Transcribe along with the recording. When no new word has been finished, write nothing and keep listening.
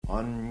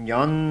On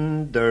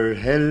yonder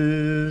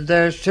hill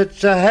there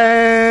sits a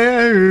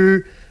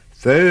hare,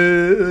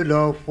 full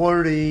of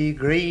worry,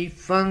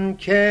 grief and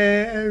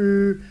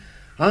care,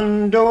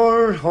 and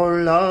o'er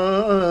her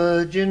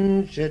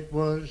lodgings it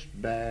was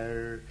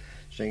bare,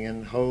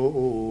 singing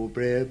ho,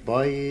 brave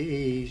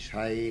boys,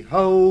 hi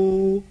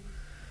ho.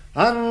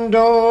 And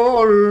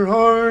o'er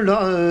her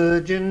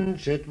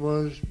lodgings it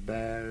was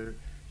bare,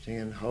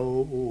 singing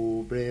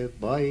ho, brave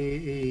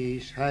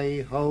boys,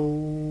 hi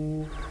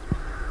ho.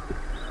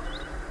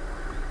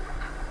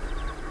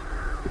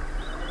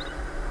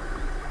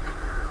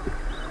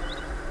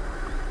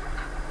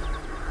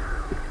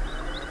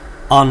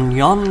 On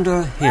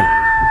yonder hill.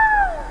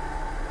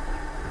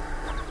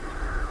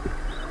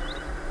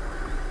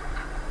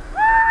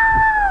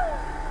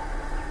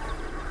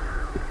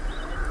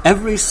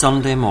 Every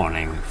Sunday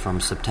morning from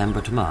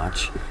September to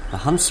March, the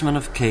huntsmen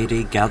of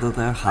Keady gather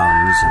their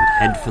hounds and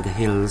head for the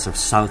hills of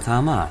South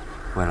Armagh,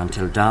 where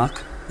until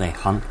dark they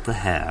hunt the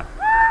hare.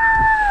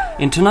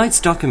 In tonight's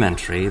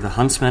documentary, the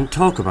huntsmen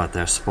talk about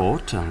their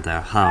sport and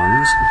their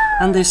hounds,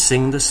 and they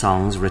sing the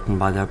songs written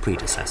by their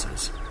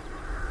predecessors.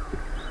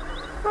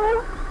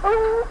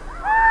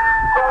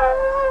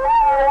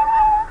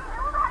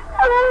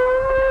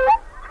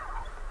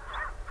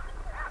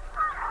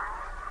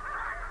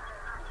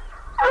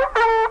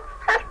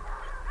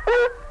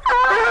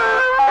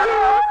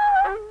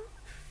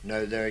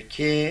 Now there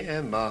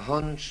came a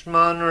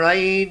huntsman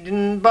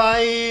riding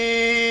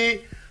by,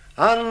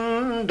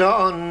 and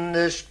on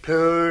this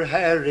poor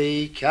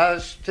Harry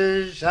cast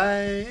his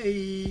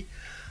eye,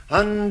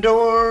 and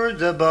o'er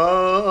the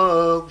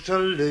bogs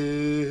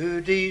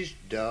hallooed his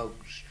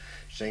dogs,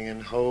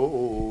 singing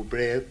ho,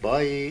 brave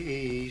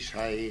boys,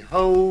 hi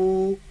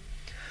ho.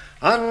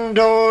 And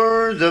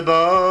o'er the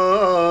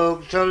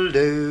bogs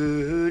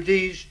hallooed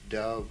his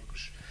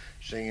dogs,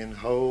 singing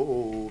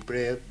ho,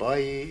 brave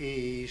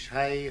boys,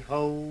 hi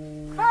ho.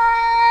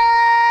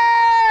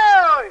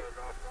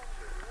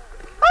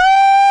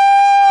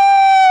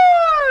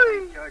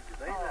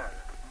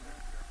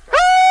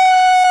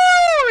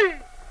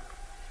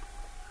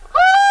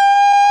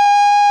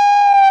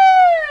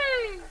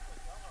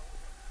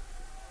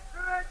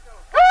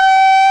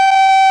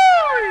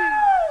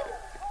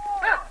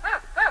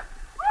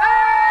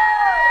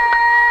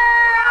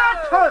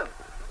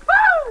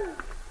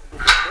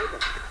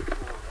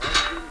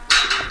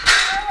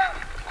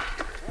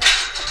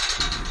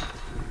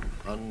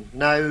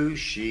 Now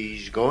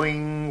she's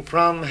going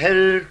from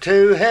hill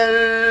to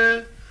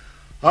hill,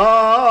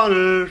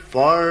 all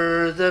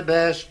for the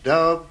best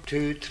dog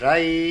to try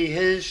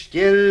his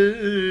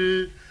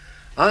skill,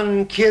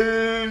 and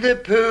kill the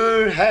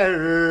poor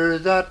hare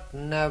that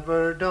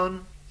never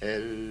done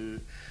ill,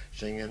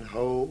 singing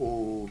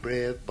ho,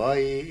 brave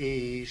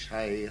boys,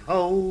 hi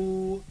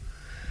ho.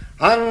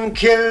 And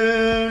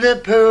kill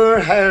the poor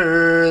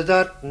hare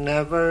that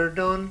never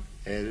done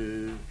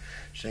ill,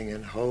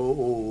 singing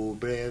ho,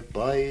 brave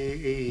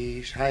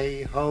boys,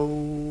 hi ho.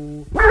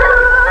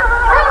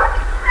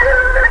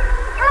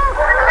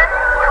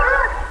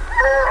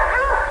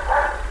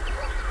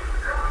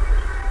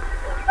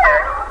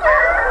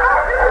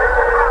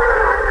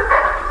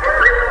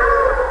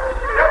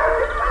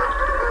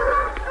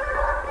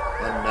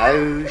 And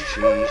now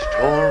she's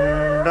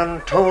turned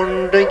and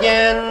turned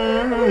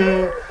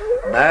again,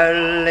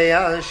 merrily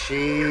as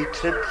she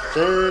trips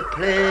the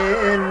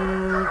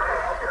plain,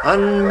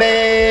 and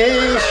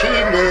may she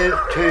live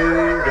to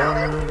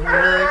run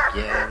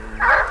again,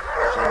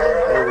 singing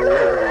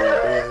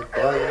ho, brave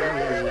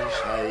boys,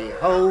 hi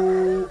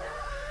ho.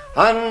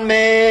 And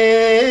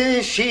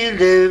may she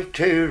live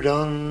to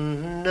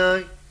run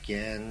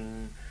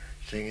again,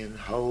 singing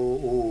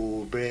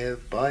ho,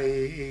 brave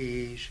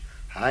boys,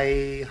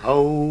 hi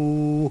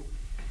ho.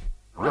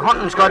 The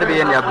hunting's got to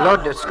be in your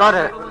blood. There's got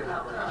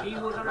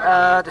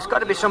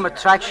to be some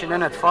attraction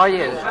in it for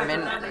you. I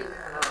mean,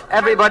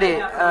 everybody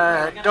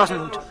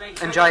doesn't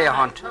enjoy a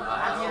hunt.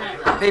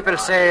 People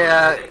say,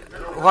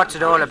 what's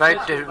it all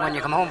about? When you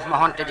come home from a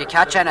hunt, did you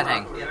catch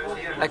anything?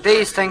 Like,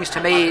 these things,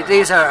 to me,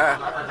 these are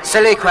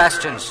silly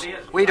questions.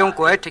 We don't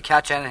go out to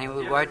catch anything.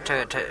 We go out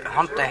to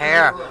hunt the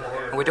hare.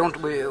 We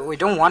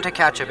don't want to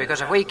catch it,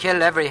 because if we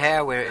kill every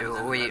hare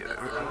we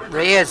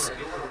raise,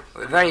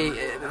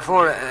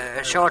 before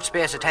a short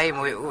space of time,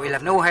 we'll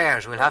have no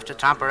hares. We'll have to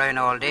tramp around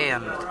all day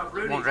and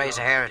won't raise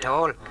a hare at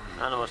all.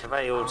 I know, it's a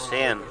very old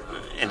saying,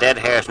 a dead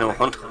hare's no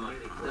hunt.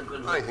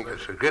 I think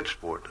it's a great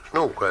sport, there's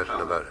no question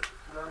about it.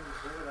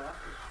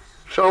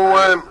 So,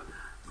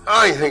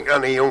 I think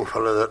any young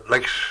fella that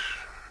likes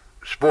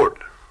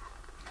sport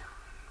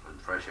and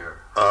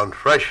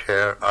fresh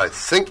air, I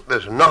think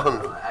there's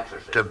nothing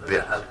to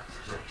beat.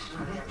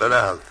 Better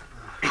health.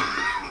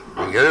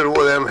 You get it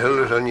over them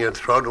hills and you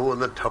trot over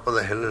the top of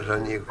the hills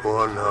and you go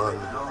on.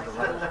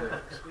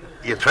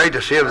 You try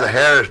to save the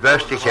hare as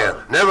best you can.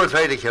 Never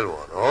try to kill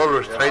one.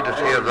 Always try to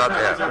save that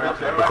hare,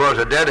 because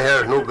a dead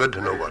hare is no good to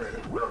nobody.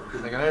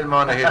 Like an old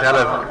man, he'd tell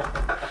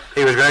him,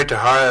 he was going to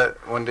Hara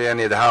one day and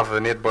he had half of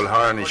an 8-bull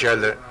hare in his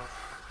shelter,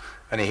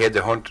 and he had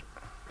the hunt,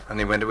 and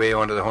he went away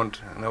onto the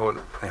hunt, and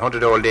he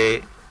hunted all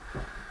day,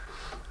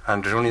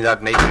 And there's only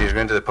that night when he was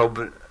going to the pub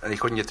and he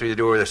couldn't get through the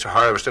door. The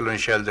Sahara was still in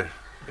shelter.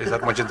 He was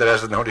that much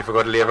interested in how he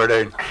forgot to lay her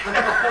down.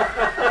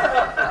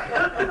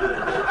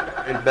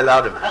 In Bill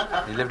Adams.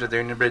 He lived at the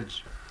Union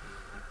Bridge.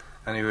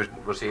 And he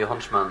Was he a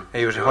huntsman?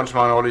 He was a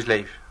huntsman all his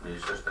life.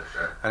 His sisters,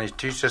 sure. And his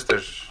 2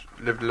 sisters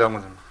lived along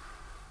with him.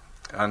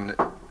 And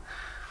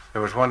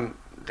there was one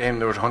time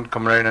there was a hunt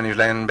coming around and he was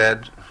lying in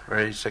bed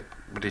very sick.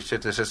 But he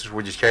said to the sisters,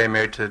 would you carry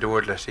me out to the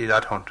door to see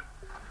that hunt?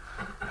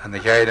 And they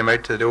carried him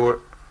out to the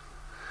door.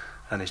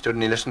 And he stood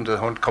and he listened to the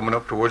hunt coming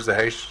up towards the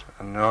house.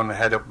 And on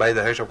ahead up by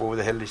the house, up over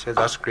the hill, he said,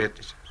 that's great.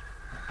 He says,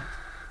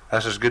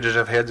 that's as good as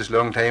I've heard this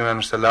long time, and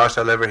it's the last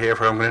I'll ever hear,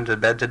 for I'm going into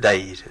bed to die,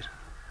 he says.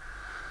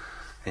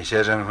 He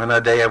says, and when I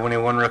die, I've only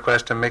one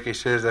request to make. He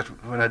says that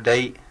when I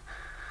die,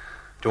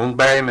 don't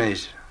bury me. He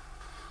says,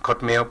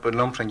 cut me up in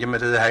lumps and give me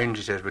to the hounds,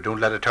 he says, but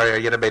don't let a terrier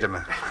get a bite of me.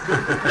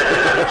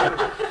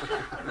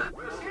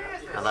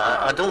 And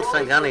I don't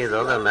think any of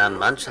the other men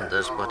mentioned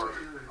this, but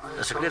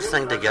it's a good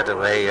thing to get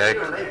away out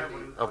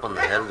up on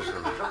the hills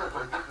and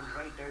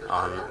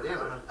on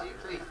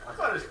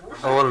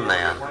old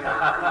man.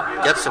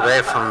 Gets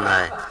away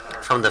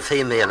from the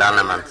female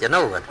element, you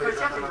know it.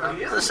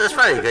 This is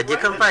very good. You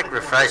come back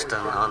refreshed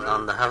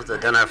and they have the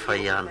dinner for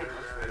you, and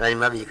then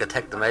maybe you could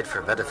take them out for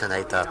a bit of a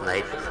night that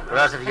night.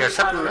 Whereas if you're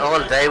sitting all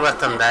day with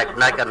them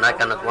necking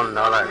at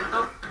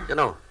 $1, you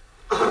know,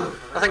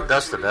 I think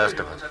that's the best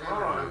of it.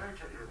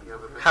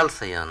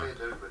 Healthy, and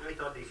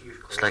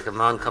it's like a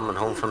man coming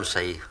home from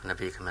sea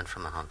whenever you come in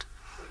from a hunt.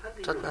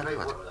 Is that better?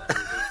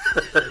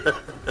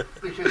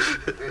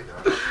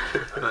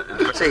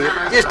 See,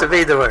 it used to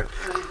be there were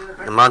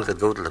a man could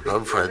go to the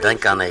pub for a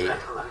drink and he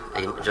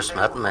just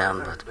met a man,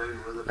 but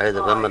now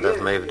the women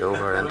have moved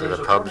over into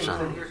the pubs,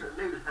 and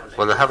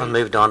well, they haven't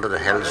moved on to the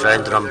hills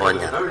round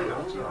Drumbunyan.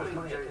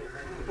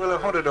 Well,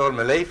 I've hunted all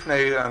my life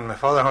now, and my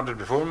father hunted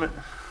before me,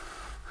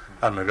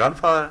 and my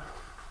grandfather,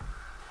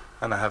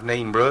 and I have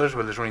 9 brothers.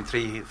 Well, there's only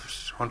 3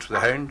 hunts with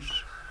the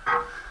hounds.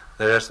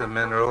 The rest of the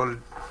men are all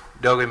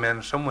doggy men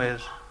in some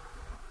ways.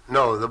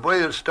 No, the boy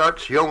that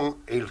starts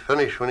young, he'll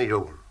finish when he's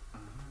old,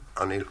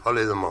 and he'll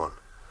follow them on.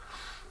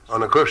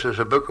 And of course there's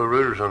a book of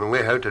rules on the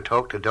way how to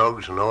talk to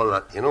dogs and all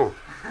that, you know.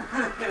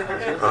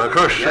 And of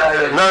course,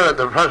 now at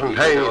the present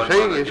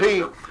time, you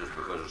see,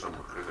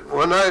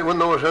 when there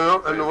was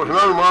an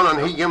old man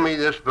and he gave me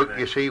this book,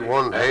 you see,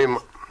 one time,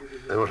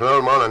 there was an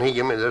old man and he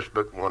gave me this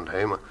book one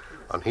time,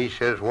 and he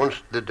says,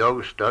 once the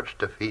dog starts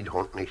to feed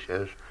hunting, he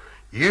says,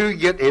 you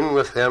get in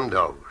with them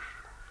dogs.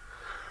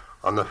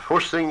 And the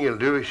first thing you'll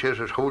do, he says,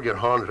 is hold your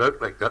hands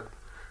out like that,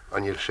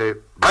 and you'll say,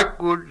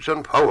 backwards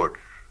and forwards,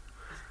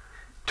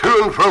 to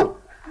and fro.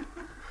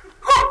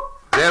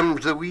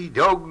 Them's the wee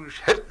dogs,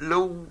 hit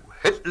low,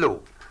 hit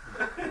low.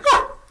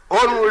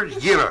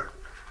 Onwards, Yonder,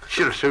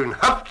 she'll soon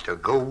have to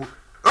go.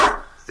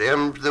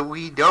 Them's the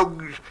wee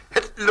dogs,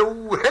 hit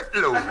low, hit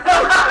low.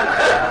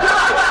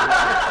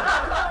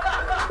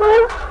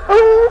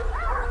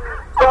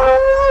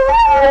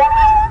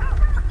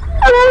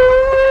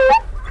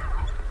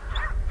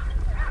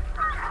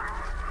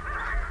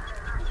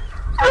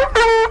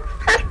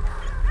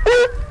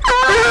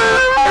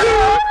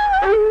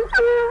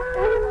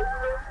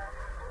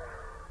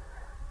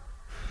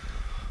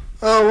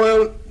 Oh,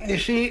 well, you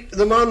see,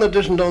 the man that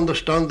doesn't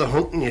understand the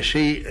hunting, you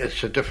see,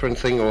 it's a different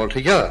thing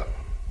altogether.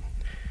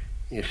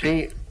 You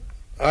see,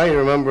 I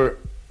remember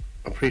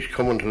a priest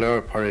coming to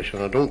our parish,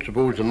 and I don't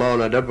suppose the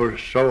man had ever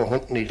saw a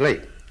hunt in his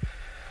life.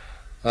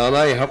 And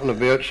I happened to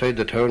be outside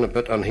the town a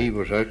bit, and he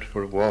was out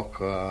for a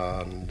walk,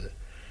 and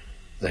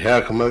the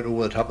hare come out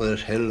over the top of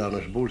this hill, and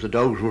I suppose the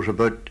dogs was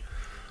about,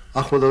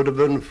 well, there would have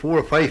been 4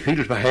 or 5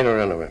 fields behind her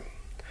anyway.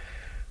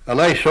 And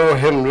I saw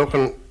him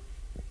looking.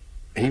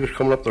 He was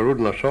coming up the road,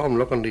 and I saw him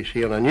looking to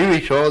see, and I knew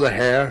he saw the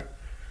hare,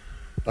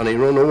 and he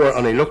run over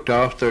and he looked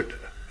after it,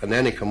 and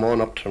then he come on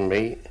up to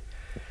me,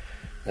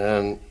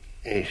 and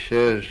he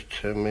says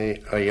to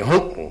me, are you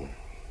hunting?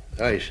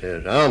 I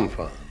says, I'm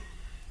fine.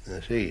 I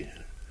see.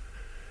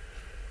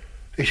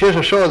 He says,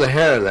 I saw the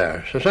hare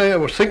there. Says, I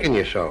was thinking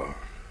you saw her.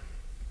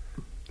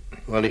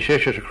 Well, he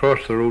says, she's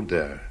across the road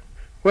there.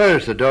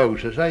 Where's the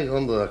dogs? Says, I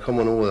under there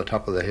coming over the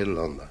top of the hill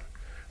under.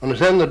 And it's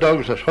them the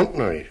dogs that's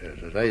hunting her, he says.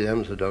 Says,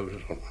 them's the dogs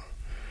that's hunting her.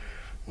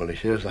 Well, he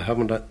says, they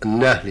haven't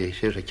he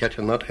says, they're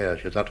catching that hare.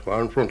 She's that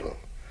far in front of them.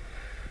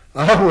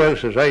 Ah, well,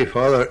 says I,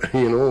 Father,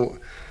 you know,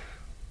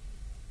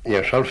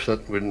 yourself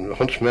that when the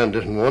huntsman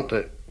doesn't want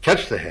to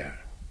catch the hare.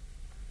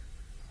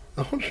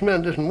 The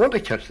huntsman doesn't want to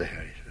catch the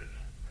hare, he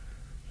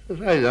says.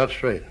 Says I,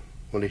 that's right.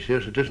 Well, he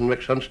says, it doesn't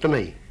make sense to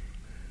me.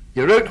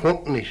 You're out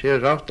hunting, he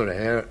says, after a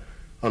hare,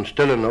 and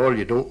still and all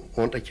you don't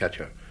want to catch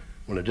her.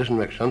 Well, it doesn't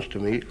make sense to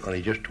me, and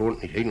he just turned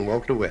his head and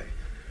walked away.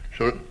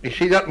 So, you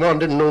see, that man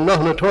didn't know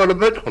nothing at all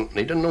about hunting.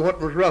 He didn't know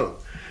what was wrong.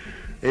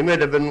 He might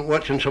have been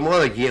watching some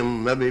other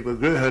game, maybe with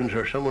greyhounds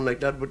or something like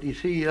that, but you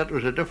see, that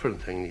was a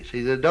different thing. You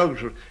see, the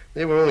dogs,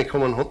 they were only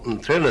coming hunting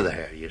the trail of the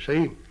hare, you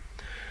see.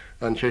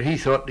 And so he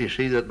thought, you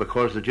see, that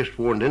because they just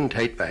weren't in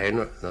tight behind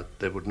her, that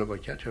they would never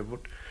catch her. But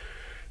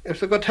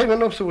if they got time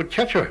enough, they would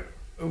catch her.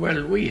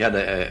 Well, we had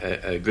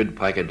a good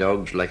pack of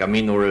dogs. Like, I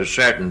mean, there were a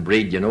certain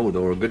breed, you know. They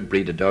were a good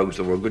breed of dogs.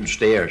 They were good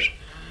stayers.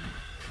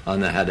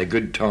 And they had a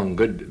good tongue,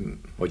 good,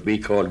 what we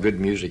call good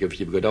music. If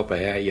you got up a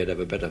hair, you'd have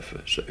a bit of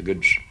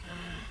good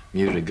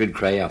music, good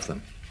cry off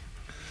them.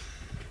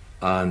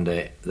 And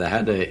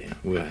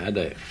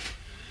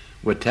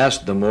we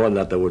tested them all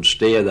that they would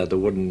stay, that they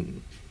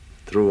wouldn't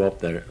throw up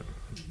their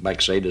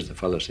backside, as the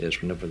fellow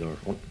says, whenever they were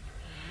hunting.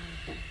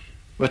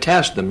 We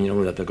tested them, you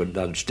know, that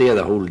they'd stay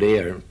the whole day,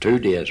 or 2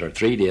 days, or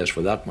 3 days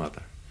for that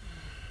matter.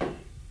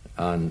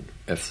 And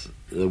if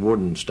they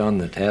wouldn't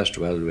stand the test,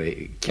 well,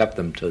 we kept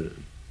them to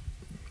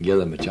give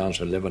them a chance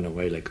of living a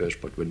while like us,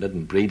 but we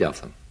didn't breed off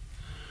them,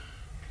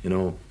 you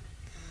know.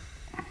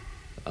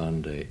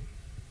 And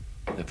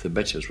if the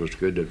bitches was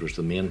good, it was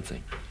the main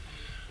thing.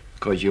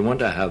 Because you want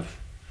to have,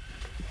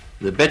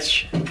 the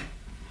bitch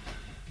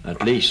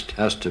at least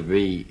has to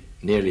be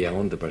nearly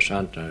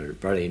 100% or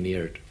very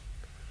near it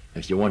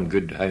if you want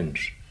good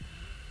hounds.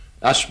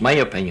 That's my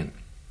opinion.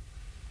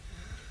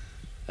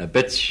 A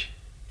bitch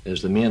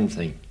is the main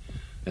thing.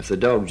 If the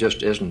dog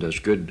just isn't as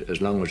good,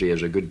 as long as he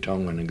has a good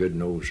tongue and a good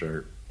nose,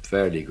 or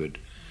fairly good,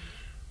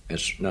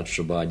 it's not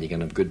so bad. You can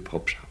have good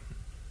pups.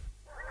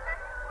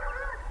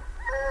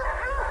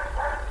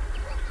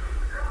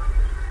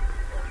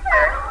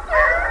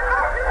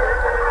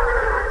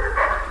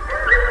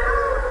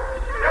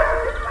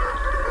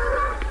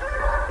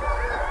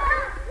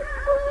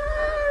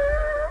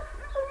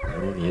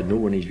 You know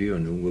when he's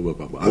viewing.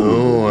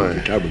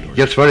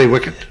 Gets very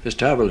wicked. There's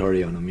terrible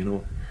hurry on him, you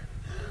know.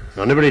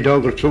 And every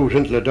dog that throws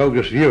into the dog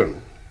is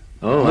viewing.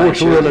 Oh, more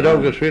so than the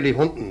dog that's really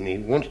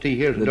hunting. Once he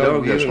hears the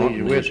dog that's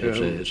viewing,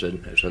 hunting,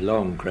 it's a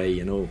long cry,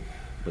 you know.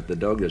 But the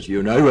dog that's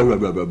viewing,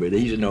 but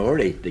he's in a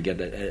hurry to get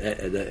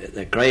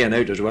the crying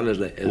out as well as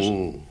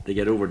to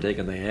get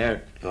overtaking the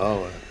hare.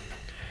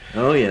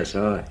 Oh yes,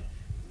 oh.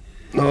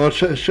 No,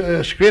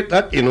 it's great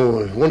that, you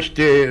know, once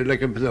they,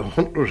 like if the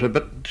hunter's a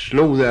bit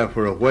slow there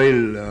for a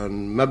while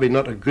and maybe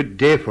not a good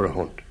day for a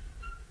hunt.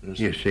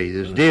 You see,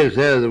 there's days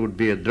there would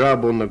be a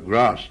drab on the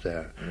grass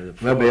there.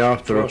 Maybe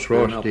after a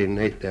frosty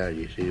night there,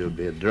 you see, there would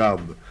be a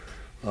drab.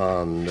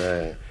 And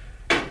the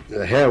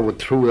hare would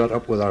throw that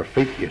up with our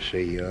feet, you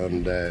see.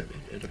 And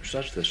it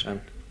upsets the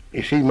scent.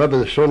 You see, maybe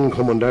the sun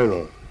coming down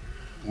on her.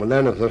 Well,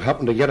 then if they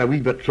happen to get a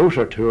wee bit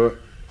closer to her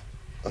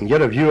and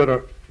get a view at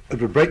her, it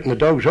would brighten the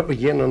dogs up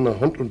again and the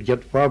hunt would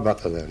get far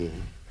better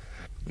then.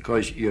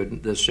 Because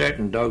there's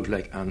certain dogs,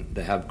 like, and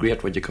they have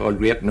great, what you call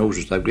great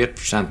noses, they have great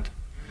scent.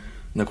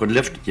 And they could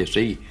lift it, you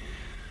see,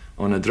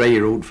 on a dry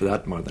road for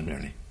that more than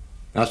nearly.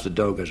 That's the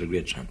dog has a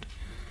great scent.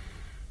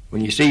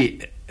 When you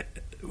see,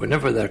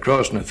 whenever they're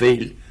crossing a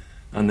field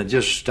and they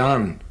just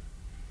stand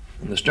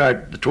and they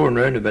start to turn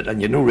around a bit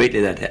and you know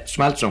rightly that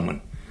smell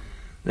someone,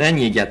 then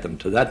you get them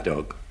to that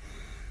dog.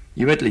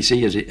 You immediately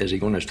see is he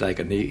going to strike,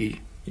 and he'll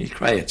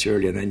cry it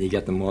surely, and then you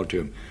get them all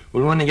to him.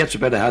 Well, when he gets a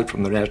bit of help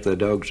from the rest of the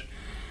dogs,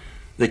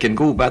 they can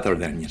go better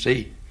then, you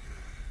see.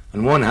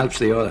 And one helps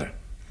the other.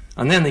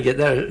 And then they get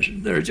there,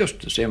 they're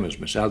just the same as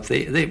myself.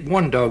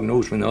 One dog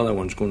knows when the other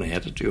one's going to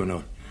hit it, you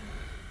know.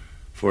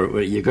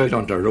 For you go out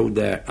onto a road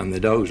there, and the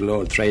dogs will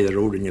all try the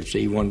road, and you'll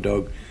see one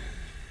dog,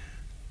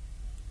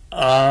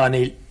 and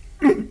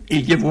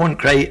he'll give one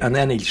cry, and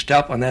then he'll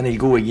stop, and then he'll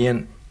go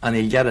again, and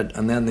he'll get it,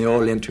 and then they're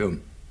all into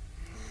him.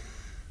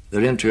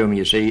 They're into him,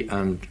 you see,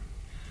 and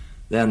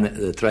then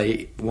they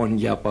try one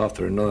gap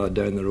after another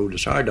down the road.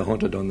 It's hard to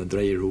hunt it on the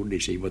dry road, you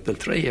see, but they'll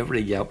try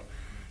every gap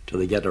till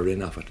they get her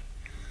in of it.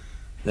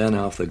 Then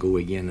off they go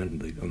again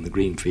on the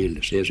green field.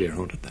 It says you're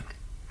hunted then.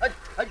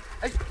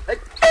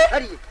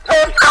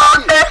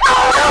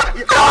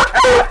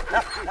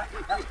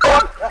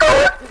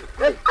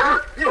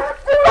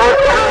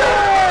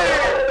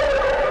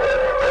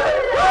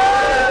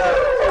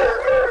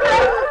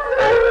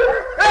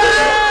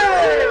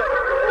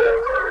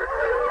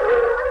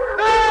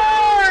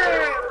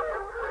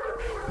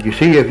 You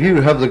see, if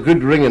you have the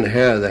good ringing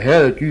hair, the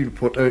hair that you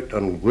put out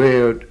and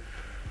wear out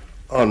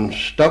and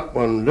stop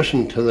and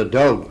listen to the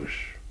dogs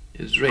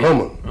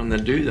coming. And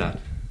they'll do that.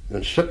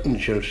 And she'll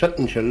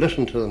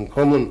listen to them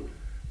coming,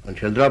 and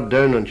she'll drop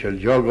down and she'll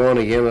jog on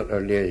again at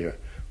her leisure.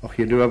 Oh,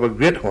 you do have a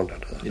great hunt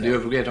at that. You do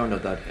have a great hunt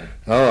at that, yeah.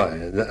 Oh,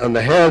 and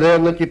the hare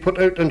then that you put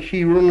out, and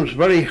she runs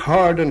very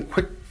hard and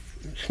quick.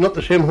 It's not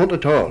the same hunt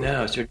at all.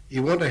 No, sure.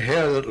 You want a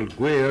hare that'll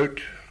go out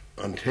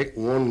and take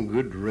one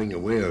good ring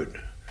away out.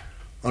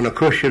 And of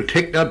course she'll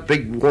take that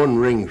big one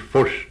ring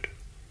first.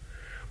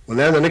 Well,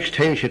 then the next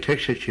time she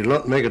takes it, she'll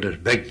not make it as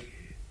big.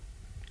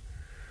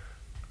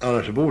 And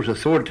I suppose the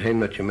third time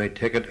that you might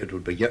take it, it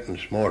will be getting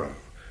smaller.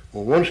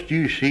 Well, once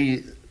you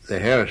see the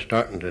hare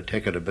starting to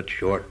take it a bit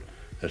short,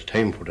 it's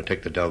time for her to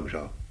take the dogs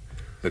off,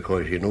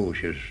 because you know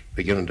she's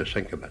beginning to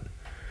sink a bit.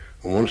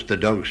 And once the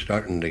dog's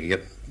starting to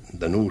get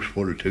the nose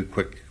full too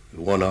quick,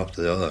 one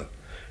after the other,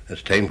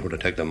 it's time for her to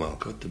take them off.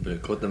 Cut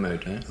them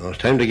out, eh? Oh, it's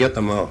time to get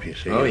them off, you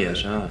see. Oh,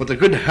 yes, But the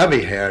good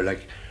heavy hair,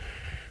 like,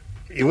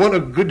 you want a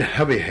good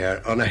heavy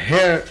hair. On a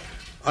hair,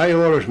 I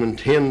always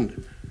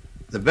maintained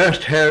the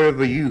best hair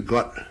ever you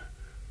got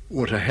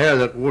was a hair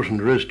that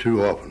wasn't rizzed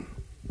too often.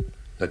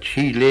 that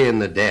she lay in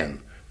the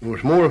den, there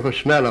was more of a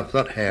smell of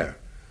that hair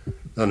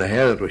than the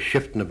hair that was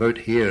shifting about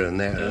here and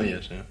there. Oh,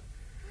 yes, yeah.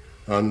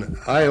 And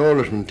I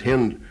always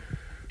maintained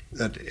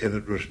that if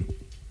it was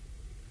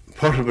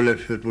possible,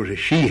 if it was a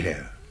she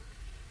hare,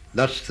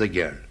 that's the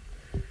girl.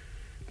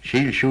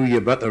 She'll show you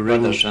a better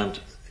ring.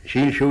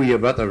 She'll show you a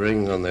better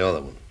ring than the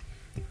other one.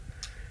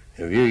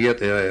 If you get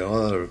the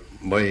other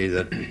boy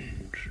that's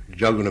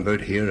jogging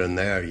about here and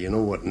there, you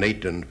know what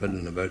night and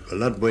fiddling about. Well,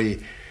 that boy,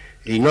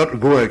 he'll not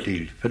go out,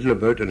 he'll fiddle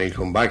about and he'll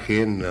come back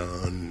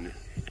in.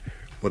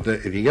 But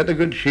if you get a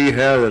good she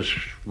hare that's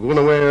going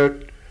away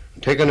out,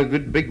 taking a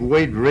good big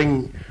wide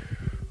ring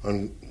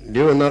and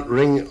doing that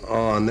ring,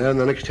 and then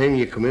the next time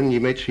you come in, you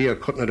might see her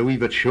cutting it a wee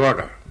bit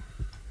shorter.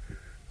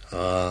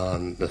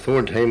 And the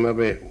third time,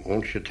 maybe,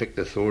 once you take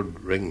the third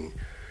ring,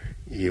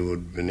 it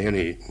would be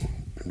nearly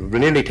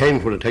time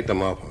for her to take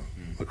them off her,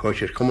 because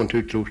she's coming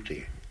too close to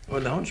you.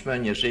 Well, the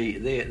huntsmen, you see,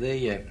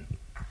 they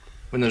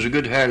when there's a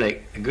good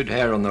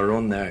hare on the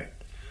run there,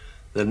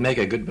 they'll make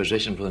a good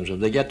position for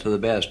themselves. They get to the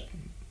best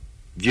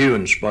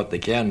viewing spot they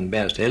can,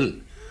 best hill,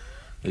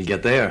 they'll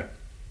get there,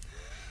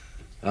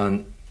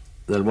 and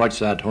they'll watch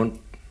that hunt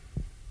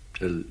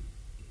till,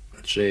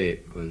 let's say,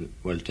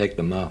 we'll take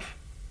them off.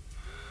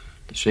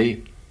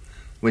 See,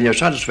 when you're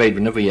satisfied,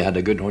 whenever you had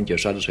a good hunt, you're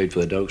satisfied for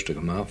the dogs to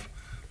come off,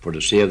 for to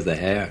save the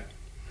hare,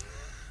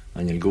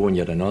 and you'll go and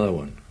get another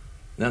one.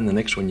 Then the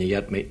next one you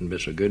get mightn't be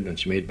so good, and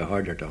it's made be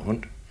harder to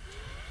hunt.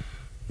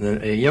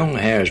 A young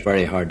hare is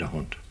very hard to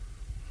hunt.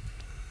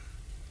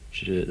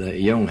 A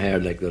young hare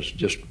like that's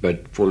just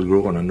about full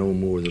grown and no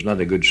more, there's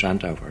not a good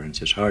scent of her, and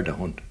it's hard to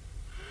hunt.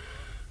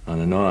 And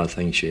another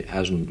thing, she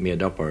hasn't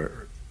made up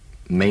her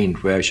mind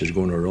where she's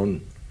going to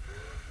run.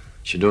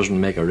 She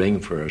doesn't make a ring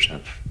for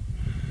herself,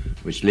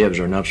 which leaves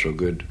her not so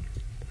good.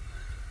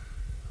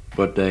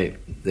 But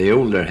the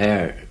older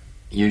hare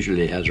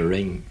usually has a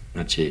ring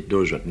that she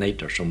does at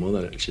night, or some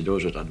other, she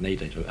does it at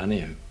night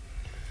anyhow.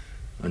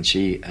 And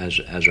she has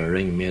her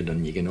ring made,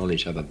 and you can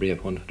always have a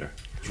brave hunt at her.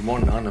 There's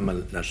one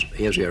animal that's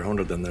easier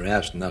hunted than the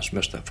rest, and that's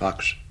Mr.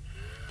 Fox.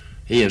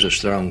 He has a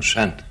strong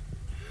scent,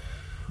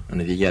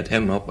 and if you get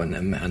him up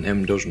and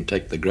him doesn't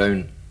take the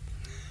ground,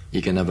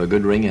 you can have a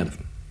good ring out of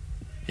him.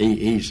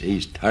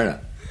 He's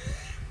terror.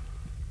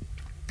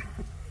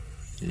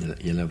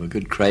 You'll have a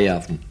good cry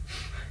of him.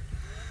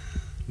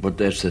 But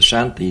it's the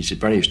scent, he's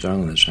very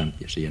strong in the scent,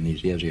 you see, and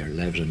he's easier,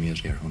 lives him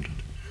easier hunted.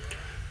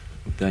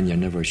 But then you're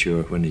never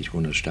sure when he's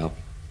going to stop.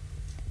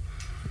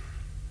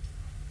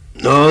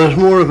 No, there's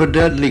more of a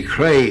deadly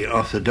cry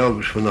of the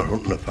dogs when they're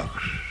hunting a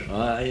fox.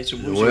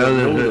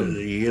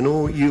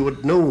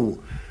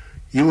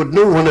 You would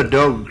know when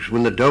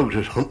the dogs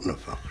is hunting a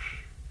fox.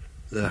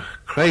 The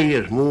cry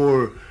is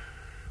more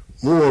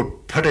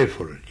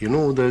pitiful, you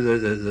know.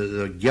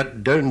 They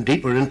get down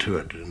deeper into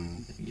it,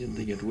 and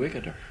they get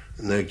wickeder.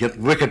 And they get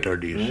wickeder,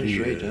 do you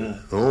see? Right, yeah.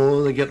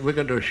 Oh, they get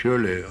wickeder,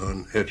 surely.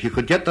 And if you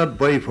could get that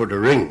boy for the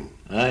ring,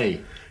 aye,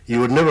 you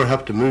would never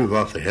have to move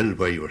off the hill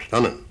where you were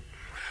standing.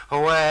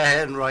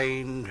 When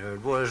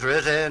Reinhard was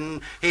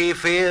risen, he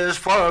faced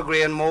for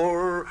green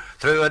moor,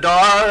 through a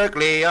dark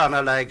lea on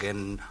a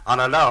lagging, on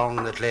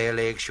along the clay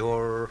lake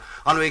shore.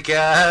 And we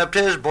kept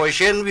his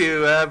bush in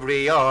view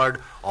every yard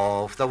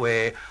of the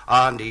way,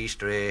 and he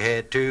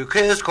straight took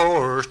his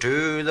course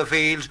to the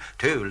fields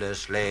to the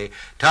sleigh.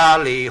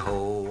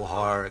 Tally-ho,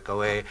 hark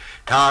away,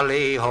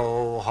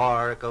 tally-ho,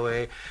 hark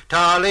away,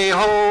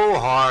 tally-ho,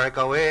 hark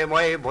away,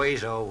 my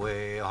boys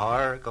away,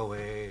 hark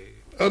away.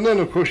 And then,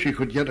 of course, you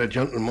could get a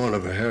gentleman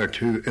of a hare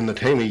too in the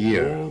time of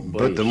year,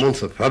 but the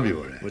month of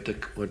February.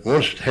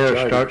 Once the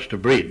hare starts to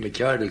breed.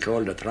 McCarty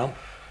called a trump.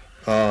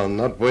 And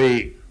that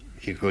way,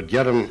 you could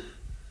get him,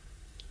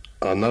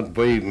 and that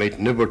boy might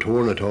never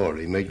turn at all.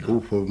 He might go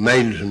for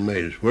miles and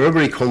miles,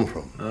 wherever he come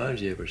from.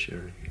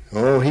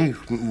 Oh, he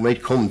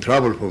might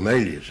travel for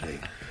miles, you see.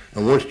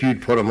 And once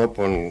you'd put him up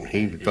and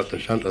he got the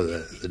scent of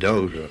the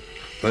dogs, or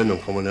found them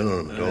coming in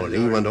on him at all,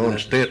 he went on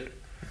straight.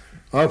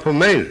 For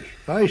miles.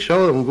 I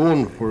saw them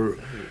going for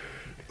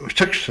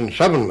 6 and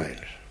 7 miles.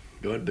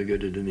 God be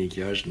good, didn't he,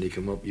 Carson? He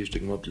used to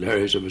come up to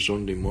Larry's of a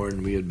Sunday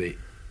morning. We'd be,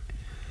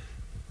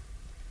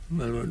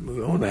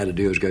 well, all we had to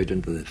do was go out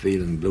into the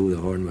field and blow the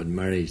horn with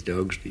Mary's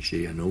dogs, you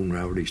see, and Owen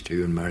Rafferty's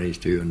too, and Mary's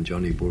too, and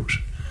Johnny Burke's,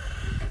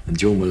 and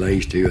Joe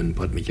Mallay's too, and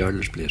Pat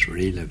McCardle's place where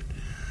he lived.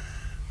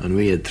 And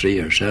we had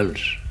 3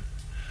 ourselves.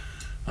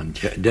 And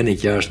Denny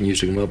Carson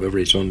used to come up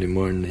every Sunday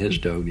morning, his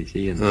dog, you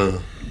see,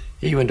 and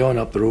he went on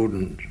up the road,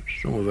 and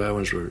some of our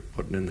ones were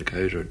putting in the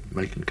cows or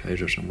milking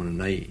cows or someone,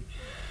 and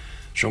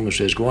someone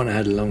says, go on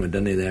ahead along with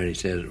Denny there, he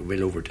says,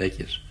 we'll overtake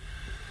you.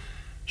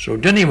 So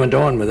Denny went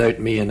on without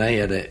me, and I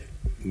had to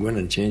go in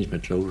and change my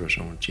clothes or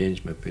something,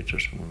 change my pitch or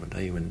something, but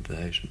I went into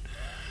the house, and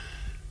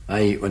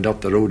I went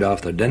up the road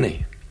after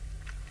Denny.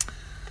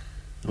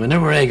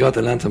 Whenever I got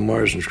the length of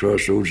Morrison's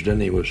Crossroads,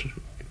 Denny was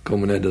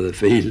coming out of the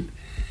field.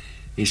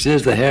 He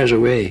says, the hare's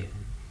away.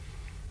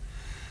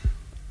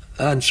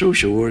 And so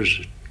she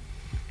was.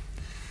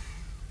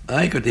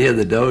 I could hear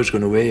the dogs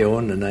going away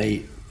on, and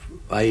I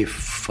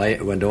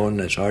went on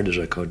as hard as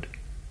I could.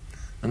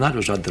 And that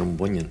was at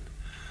Drumbunyan.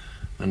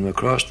 And we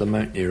crossed the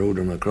Mountain Road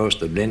and we crossed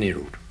the Blenny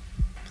Road.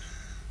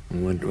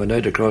 And went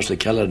out across the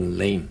Kelladon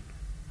Lane.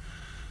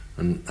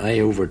 And I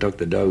overtook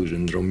the dogs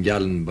in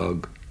Drumgallen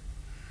Bog.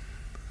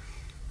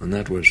 And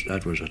that was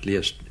at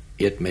least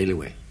 8 mile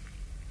away.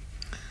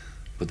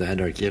 But they had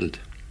her killed.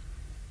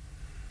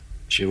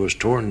 She was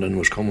torn and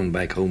was coming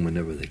back home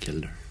whenever they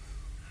killed her.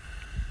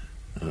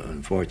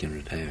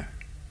 Unfortunate hair.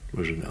 It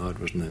wasn't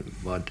a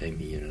bad time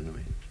of year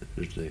anyway. It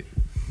was the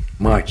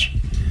March.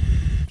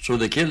 So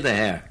they killed the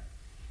hare.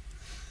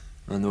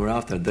 And they were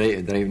after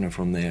driving her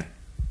from there.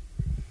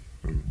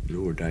 From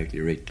Lower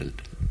Darkley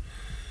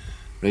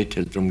right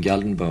till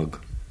Drumgallen Bog.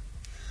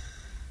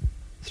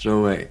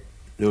 So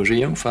there was a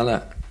young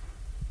fella,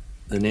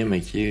 the name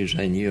of Hughes,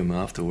 I knew him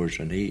afterwards,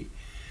 and he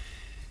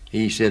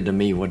said to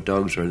me, "What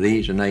dogs are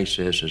these?" And I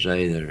says,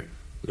 "They're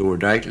Lower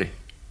Darkley."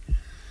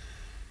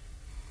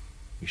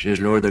 He says,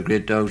 "Lord, they're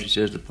great dogs." He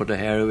says, "They put the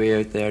hare away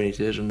out there," he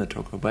says, "and they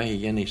took her by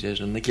again," he says,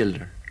 "and they killed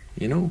her."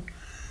 You know?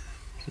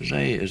 Says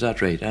I, "Is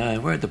that right?"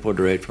 "Where'd they put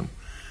her out from?"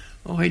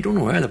 "Oh, I don't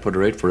know where they put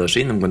her out for. I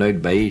seen them going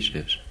out by," he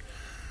says.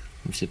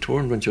 And she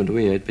torn when she went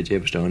away out by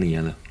Jamestown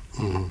Yellow.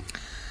 Mm-hmm.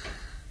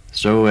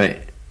 So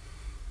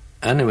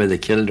anyway, they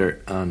killed her,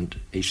 and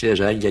he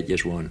says, "I'll get you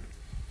one."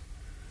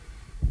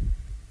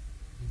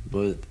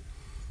 But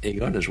he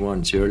got us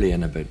one surely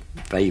in about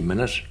 5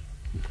 minutes.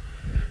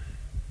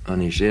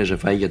 And he says,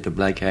 "If I get the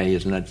black hair,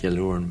 he's not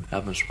yellow, and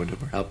happens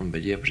whatever happened."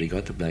 But yes, he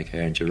got the black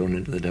hair, and she ran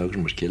into the dogs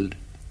and was killed.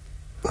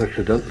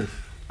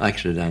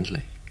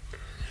 Accidentally.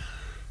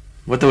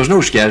 But there was no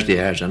scarcity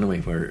hares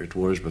anyway where it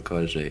was,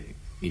 because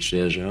he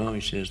says,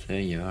 "There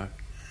you are."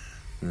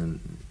 And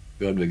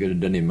God be good,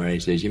 didn't he, Mary? He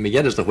says, "You may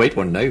get us the white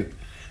one now."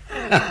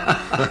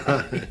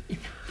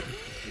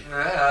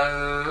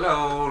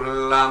 Hello,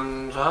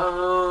 lambs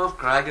of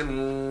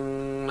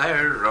Cragan,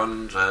 there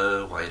runs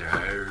a white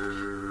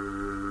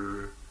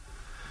hare.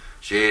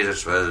 She's as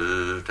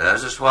swift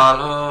as a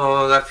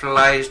swallow that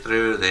flies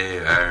through the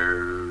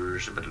air.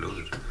 But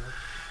lose it.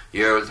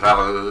 You'll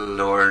travel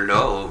the world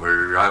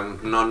over,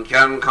 and none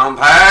can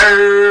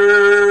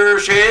compare.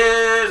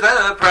 She's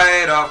the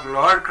pride of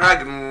Lord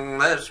Cragan,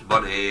 this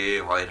bonny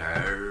white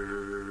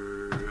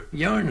hare.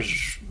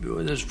 Yarns,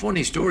 there's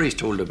funny stories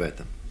told about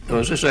them. There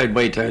was this old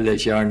boy told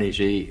this yarn, you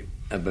see,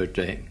 about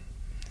the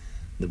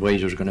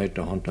boys was going out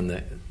to hunt, and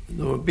they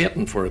were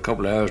baiting for a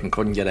couple of hours and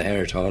couldn't get a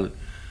hare at all.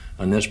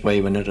 And this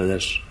boy went into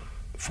this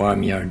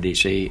farmyard, you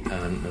see,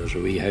 and there was a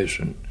wee house,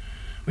 and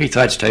wee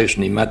thatched house,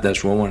 and he met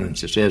this woman, and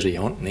she says, "Are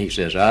you hunting?" He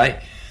says,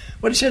 "Aye."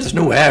 But he says, "There's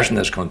no hares in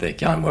this country.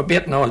 We're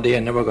baiting all day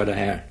and never got a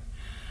hare."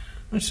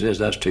 And she says,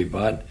 "That's too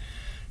bad."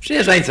 She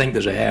says, "I think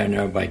there's a hare in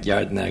our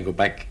backyard, and I go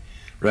back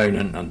round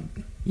and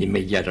you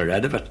may get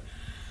rid of it."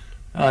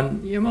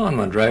 And your man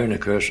went round, of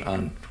course,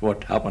 and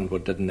what happened?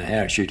 What didn't the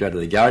hare shoot out of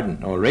the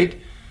garden? All right.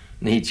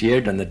 And he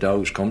cheered, and the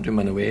dogs come to him,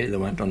 and away they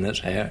went on this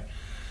hare.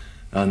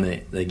 And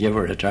they gave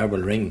her a terrible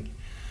ring.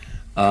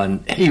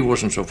 And he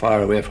wasn't so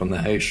far away from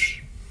the house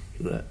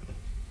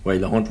while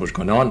the hunt was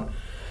going on.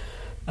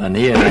 And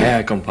he had a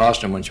hare come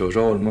past him when she was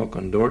all muck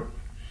and dirt.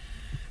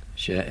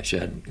 She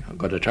had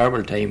got a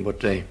terrible time,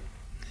 but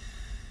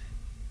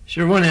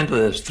she ran into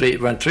the street,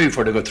 went through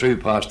for to go through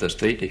past the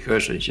street, of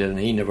course, and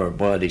he never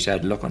bothered, he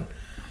said, looking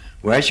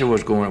where she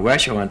was going, where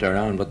she went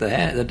around. But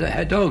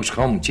the dogs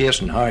come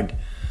chasing hard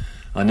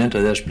and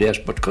into this place,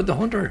 but could the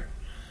hunter?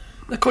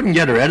 They couldn't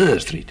get her out of the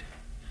street.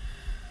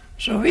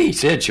 So he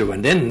said she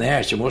went in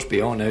there, she must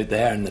be on out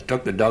there, and they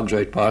took the dogs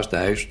out past the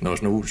house, and there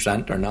was no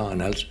scent or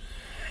nothing else.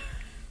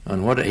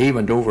 And he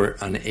went over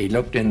and he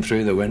looked in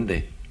through the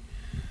window,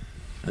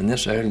 and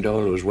this old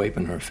doll was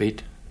wiping her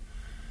feet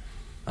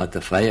at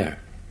the fire,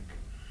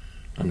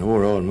 and they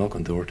were all muck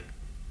and dirt.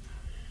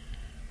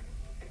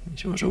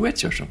 She was a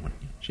witch or something,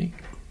 see.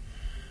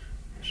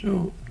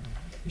 So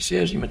he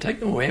says, "You may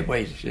take them away,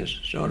 boys." He says,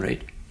 "It's all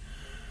right.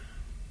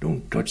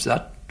 Don't touch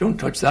that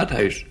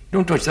house.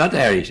 Don't touch that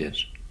air," he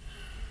says.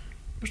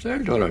 But the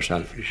old doll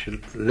herself. She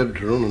lived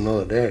to run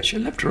another day. She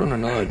lived to run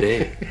another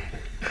day.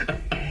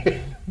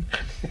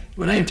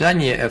 But I'm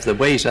telling you, if the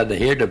boys had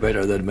heard about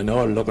her, they'd been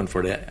all looking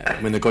for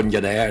when they couldn't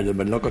get a hare, they'd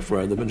been looking for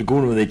her. They'd been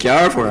going with a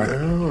car for her.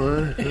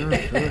 Oh,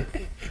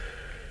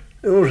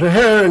 there was a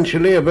hare, and she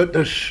lay about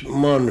this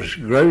man's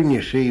ground,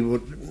 you see,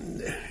 but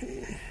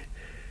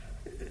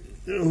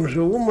there was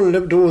a woman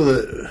lived over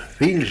the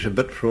fields a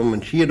bit from,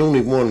 and she had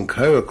only one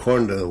cow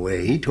according to the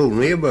way he told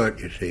me about,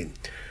 you see.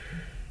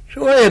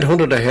 So I had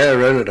hunted a hare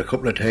around it a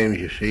couple of times,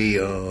 you see,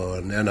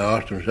 and then I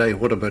asked him, say,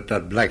 "What about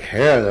that black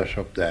hare that's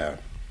up there?"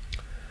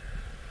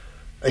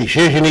 And he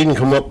says, "You needn't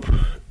come up."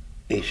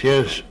 He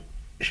says,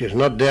 "She's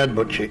not dead,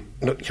 but she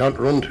can't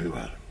run too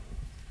well."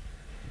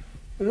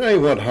 I say,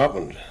 "What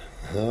happened?"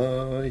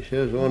 He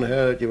says, "One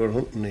hare that you were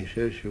hunting," he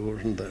says, "she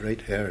wasn't the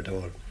right hare at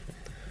all."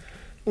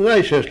 And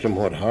I says to him,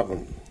 "What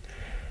happened?"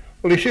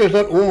 Well, he says,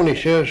 that woman, he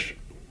says,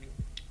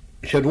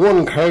 she had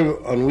one cow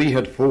and we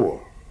had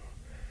 4.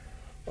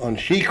 And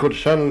she could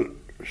sell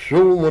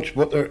so much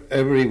butter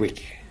every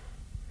week.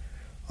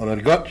 And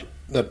it got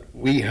that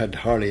we had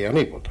hardly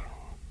any butter.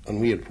 And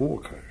we had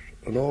 4 cows.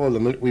 and all the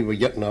milk we were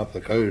getting off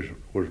the cows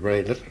was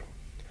very little.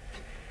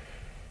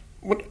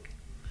 But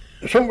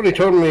somebody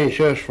told me, he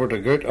says, for to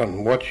go out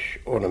and watch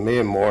on a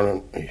May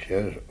morning, he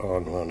says,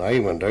 and when I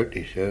went out,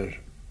 he says,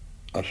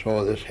 I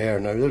saw this hare.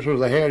 Now, this was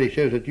the hare, he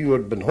says, that you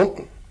had been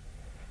hunting.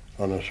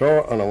 And I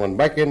saw, and I went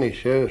back in, he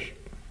says,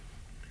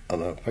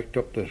 and I picked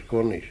up this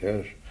gun, he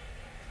says,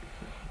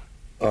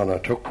 and I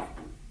took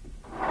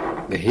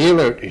the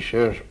heel out, he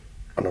says,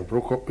 and I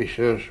broke up, he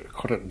says,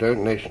 cut it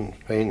down nice and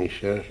fine, he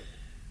says.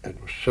 It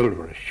was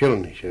silver, a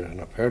shilling, he says, and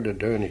I pared it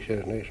down, he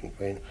says, nice and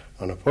fine,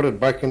 and I put it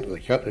back into the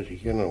cat as he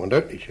came and went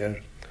out, he says,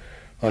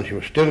 and she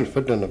was still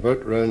fiddling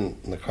about round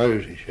the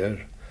cows, he says,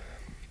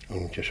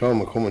 and when she saw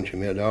me coming, she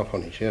made off,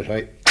 and he says,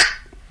 I...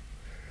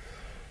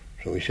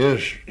 So he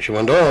says, she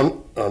went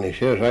on, and he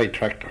says, I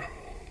tracked her,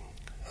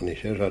 and he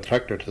says, I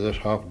tracked her to this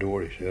half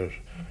door, he says,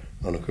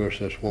 and of course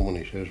this woman,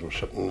 he says, was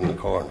sitting in the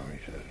corner, he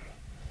says.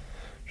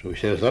 So he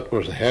says, that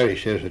was the hare, he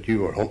says, that you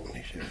were hunting,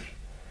 he says.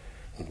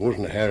 It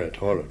wasn't a hare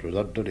at all, it was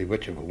that dirty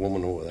witch of a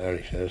woman over there,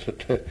 he says.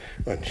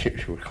 And she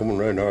was coming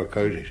round our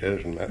cows, he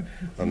says,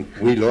 and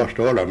we lost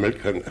all our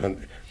milk,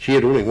 and she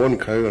had only one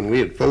cow and we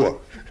had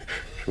 4.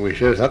 So he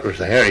says, that was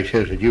the hare, he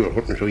says, that you were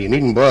hunting, so you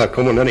needn't bother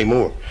coming any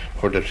more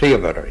for to see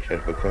about her, he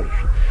says, because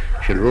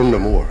she'll run no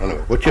more.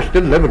 Anyway, but she's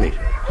still living, he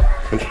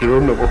says, and she'll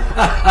run no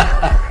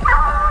more.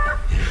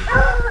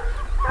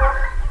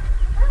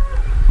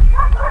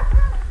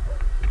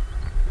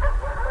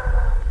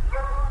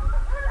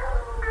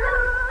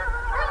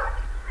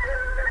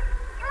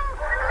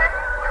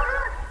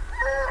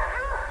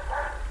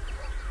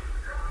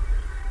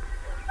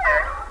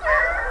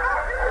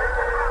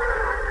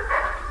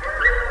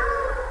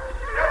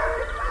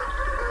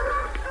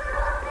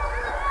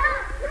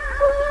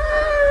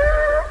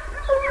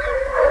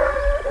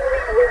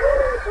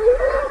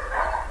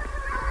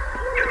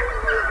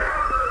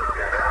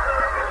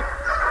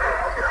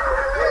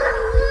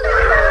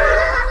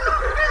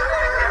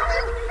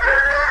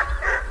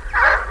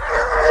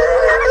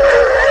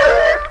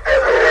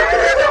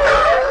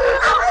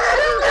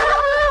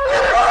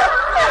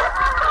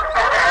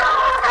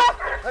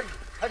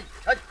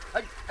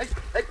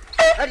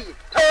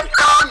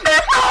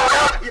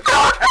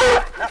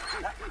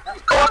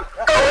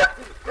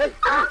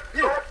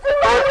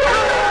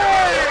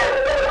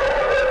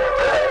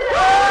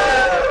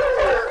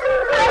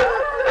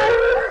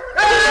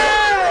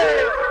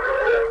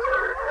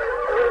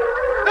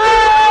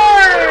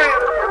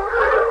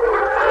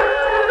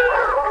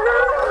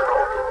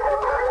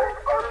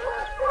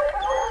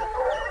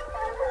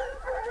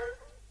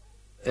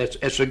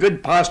 It's a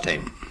good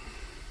pastime.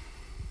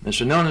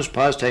 It's an honest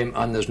pastime,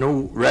 and there's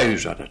no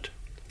rows at it.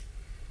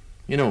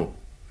 You know,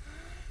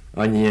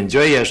 and you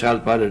enjoy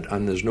yourself at it,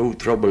 and there's no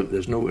trouble.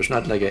 It's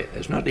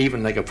not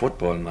even like a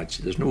football match.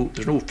 There's no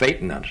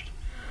fighting at it.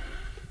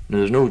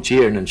 There's no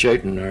cheering and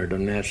shouting, or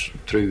unless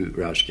through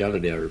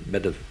rascality or a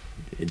bit of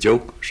a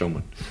joke or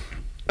something.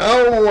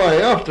 Oh, why,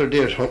 after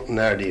this hunting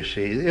there, do you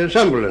see, they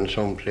assemble in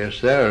some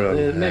place there.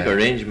 They make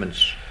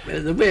arrangements.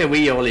 The way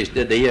we always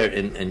did here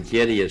in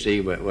Keady, you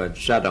see, we'd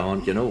set a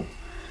hunt, you know,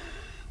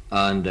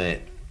 and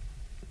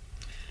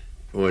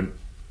would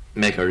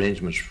make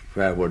arrangements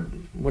where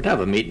we'd have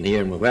a meeting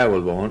here and where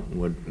we'll go hunt, and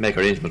would make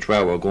arrangements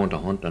where we're going to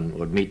hunt, and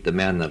would meet the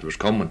men that was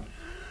coming.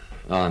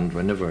 And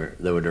whenever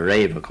they would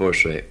arrive, of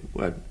course, we'd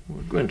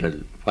go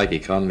into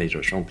Whitey Connolly's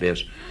or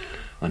someplace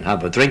and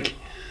have a drink,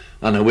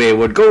 and away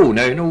would go.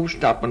 Now, no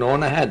stopping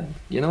on ahead,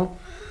 you know,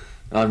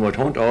 and would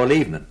hunt all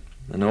evening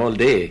and all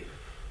day.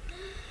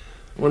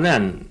 Well,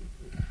 then,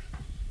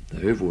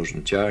 whoever was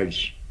in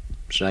charge,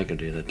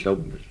 secretary of the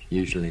club,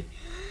 usually,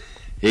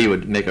 he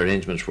would make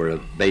arrangements for a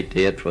bite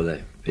to eat for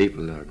the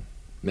people, or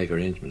make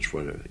arrangements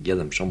give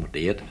them something to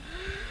eat.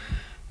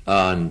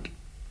 And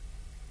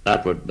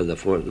that would be the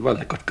first. Well,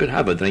 they could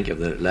have a drink if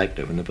they liked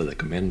it whenever they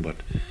come in, but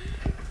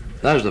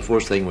that was the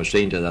first thing was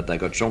seen to, that they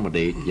got something to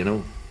eat, you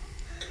know.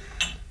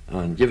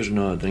 And give us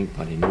another drink,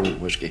 Paddy, no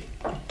whiskey.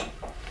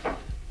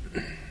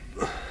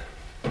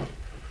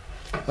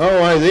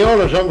 Oh, aye, they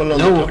all assemble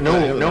on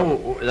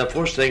No, the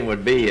first thing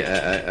would be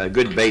a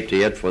good bite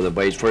to eat for the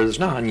boys, for there's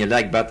nothing you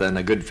like better than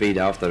a good feed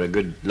after a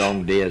good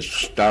long day of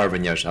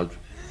starving yourself.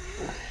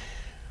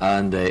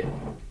 And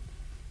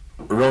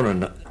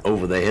running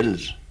over the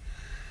hills.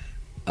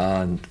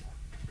 And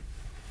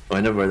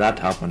whenever that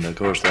happened, of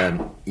course,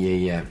 then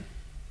you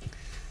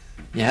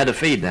had a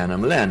feed then,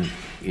 and then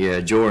you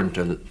adjourned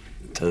to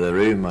the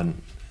room,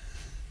 and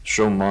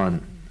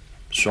someone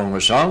sung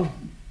a song,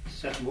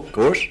 of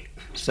course,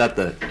 set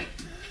the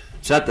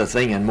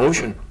thing in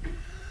motion,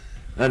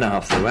 and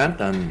off they went.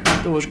 And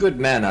there was good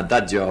men at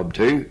that job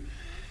too,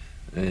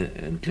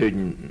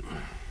 including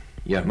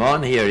your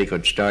man here. He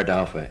could start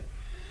off a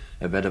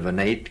bit of a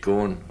night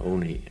going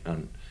only,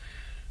 and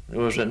there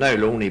was a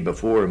now only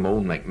before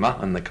Moan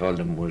McMahon, they called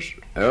him, was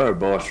our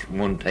boss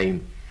one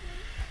time,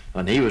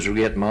 and he was a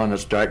great man at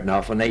starting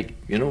off a night,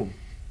 you know.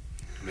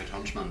 Great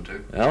huntsman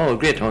too. Oh, a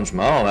great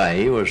huntsman. Oh, aye,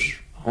 he was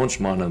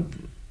huntsman of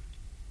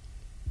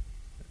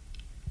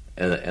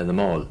them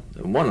all.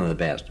 One of the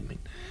best, I mean.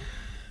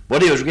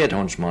 But he was a great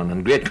huntsman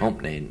and great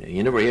company.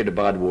 You never heard a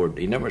bad word.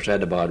 He never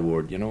said a bad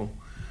word, you know.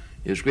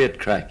 He was great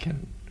crack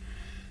and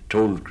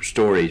told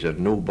stories of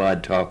no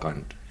bad talk,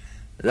 and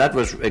that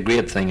was a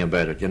great thing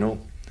about it, you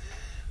know.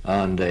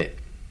 And a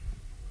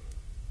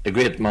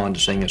great man to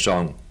sing a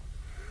song.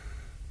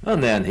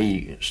 And then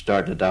he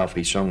started off,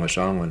 he sung a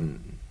song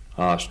and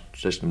asked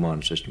Sister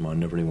Man,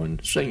 everyone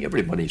to sing.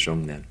 Everybody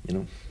sung then, you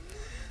know.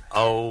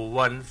 Oh,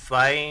 one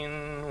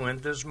fine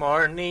winter's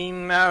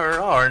morning our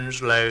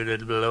horns loud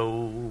did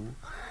blow.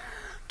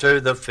 To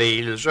the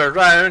fields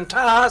around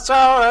Tass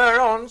our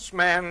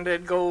huntsmen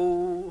did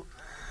go,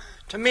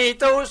 to meet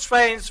those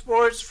fine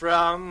sports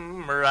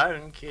from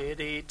around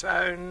Keady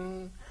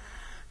town.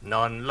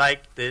 None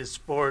liked this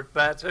sport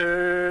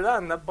better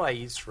than the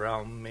boys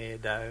from me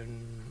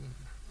down.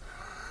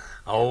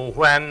 Oh,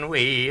 when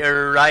we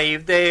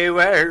arrived they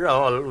were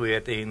all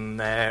waiting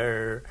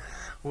there.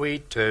 We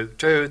took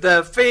to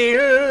the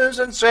fields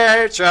in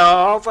search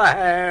of a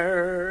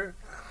hare.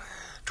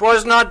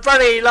 'Twas not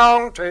very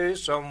long to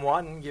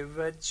someone give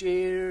a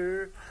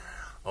cheer.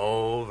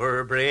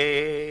 Over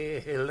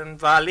brae, hill and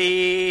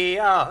valley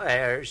a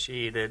hare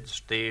she did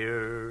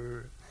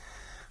steer.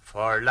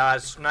 For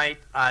last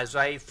night as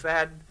I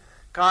fed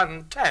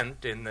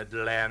content in the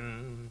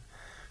glen,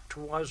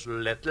 'twas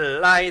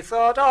little I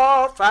thought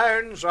of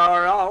hounds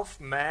or of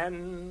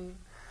men.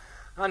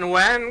 And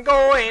when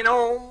going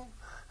home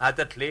at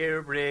the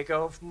clear break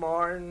of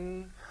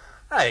morn,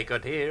 I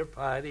could hear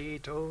Paddy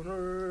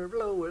Toner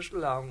blow his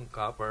long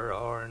copper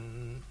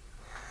horn.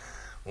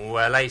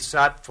 Well, I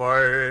sat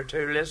for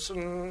to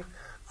listen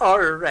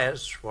or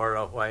rest for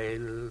a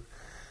while.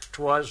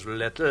 'Twas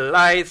little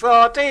I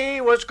thought he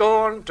was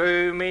going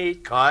to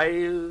meet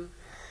Kyle.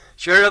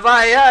 Sure, if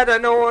I had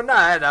known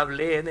I'd have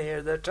lain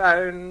near the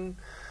town,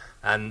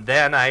 and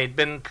then I'd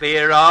been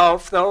clear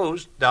of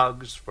those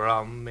dogs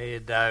from me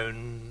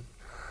down.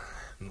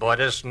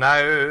 But it's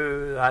now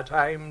that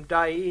I'm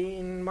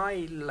dying,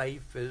 my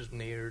life is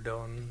near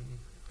done.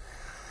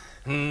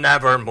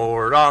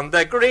 Nevermore on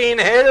the green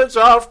hills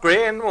of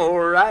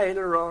Greenmore I'll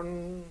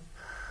run,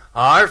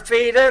 or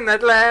feed in the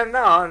glen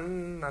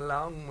on a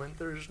long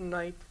winter's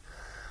night,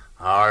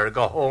 or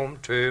go home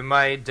to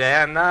my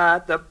den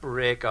at the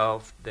break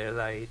of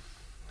daylight.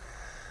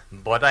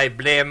 But I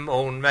blame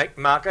old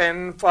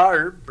McMacken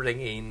for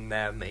bringing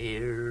them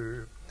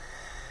here.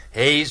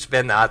 He's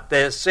been at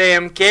the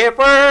same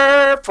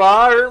caper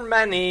for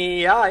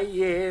many a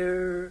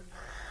year.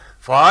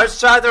 For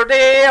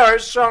Saturday or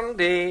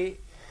Sunday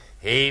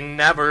he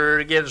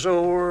never gives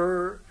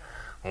o'er,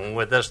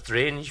 with a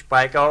strange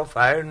pack of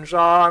hounds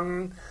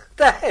on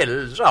the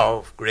hills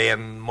of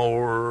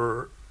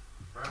Greenmore.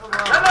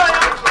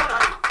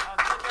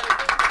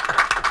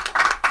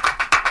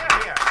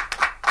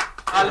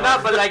 I'll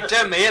not be like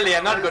Tim Haley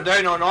and not go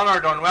down on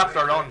honoured on wept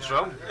or on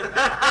song.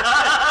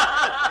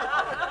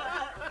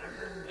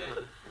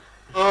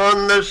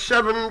 On the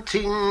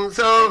 17th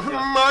of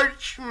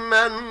March,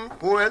 man,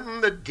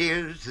 when the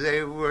days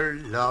they were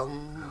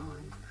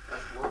long,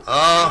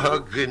 a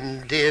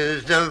good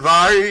day's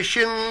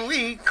devotion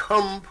we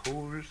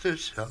composed a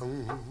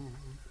song.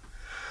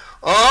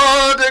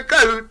 Oh, to go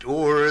out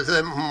o'er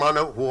the man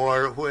of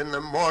war when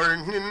the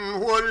morning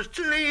was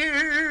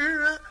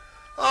clear.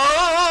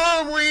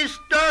 Oh, we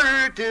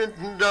started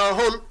the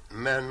hunt,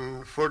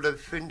 men, for to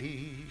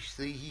finish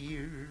the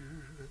year.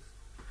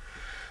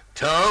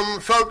 Tom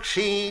Fox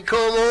he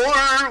come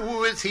o'er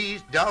with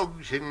his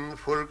dogs in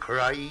for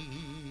cry,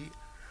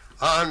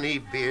 and he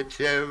baits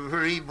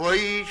every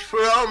voice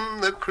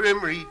from the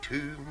Crimmery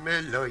to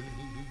Malloy.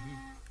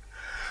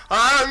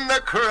 And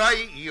the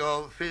cry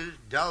of his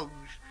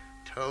dogs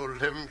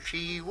told him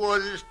she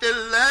was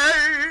still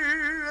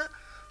there,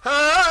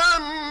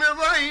 and if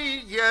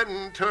I get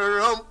into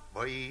rump,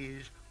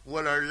 boys,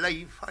 well, her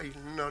life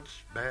I'll not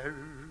spare.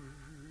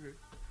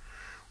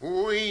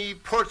 We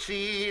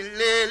pussy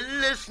lay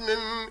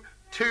listening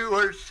to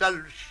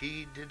herself,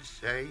 she did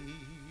say,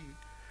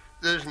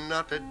 there's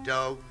not a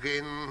dog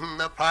in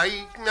the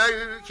pike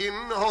now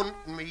can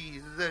hunt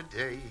me the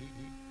day.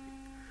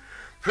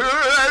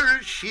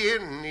 Poor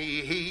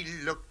Shinny, he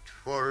looked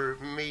for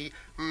me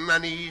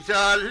many's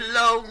a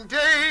long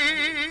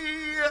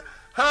day,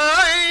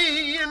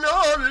 aye, and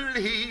all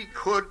he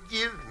could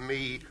give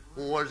me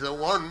was the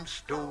one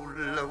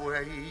stole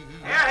away.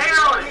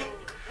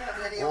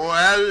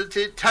 Well,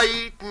 to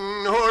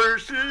tighten her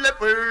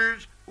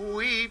slippers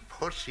we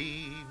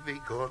pussy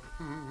begun,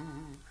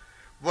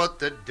 but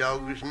the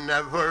dogs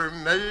never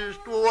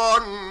missed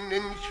 1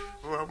 inch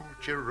from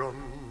to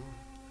run.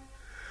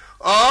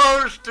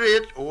 All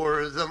straight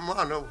o'er the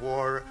man of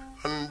war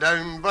and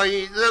down by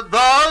the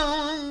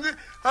bog,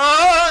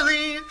 all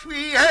these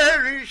wee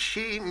hares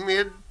she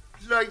made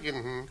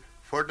flying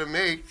for to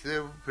make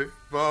the big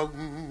bog.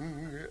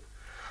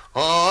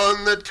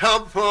 On the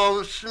top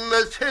of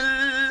Smith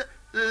Hill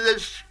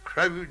this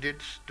crowd it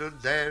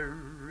stood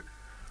there,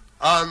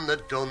 on the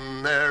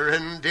done their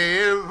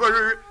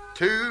endeavour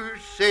to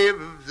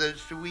save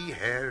this wee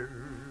hare.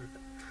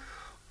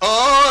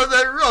 Oh,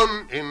 the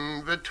run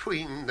in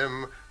between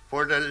them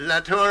for to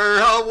let her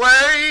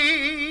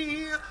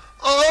away.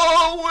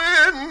 Oh,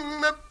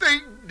 when the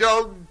big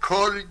dog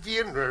called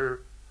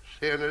Yonder,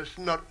 saying it's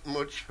not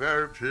much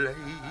fair play.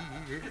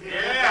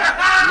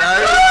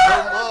 Now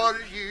come all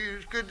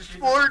yous good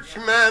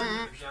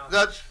sportsmen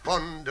that's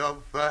fond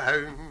of a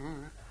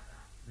hound,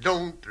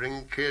 don't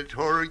drink it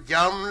or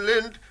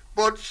gamble,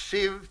 but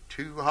save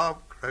 2.5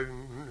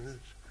 crowns.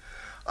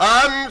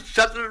 I'm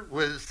settled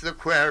with the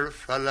queer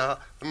fella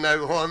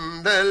now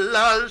on the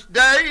last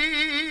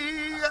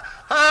day.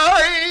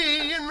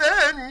 Aye, and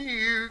then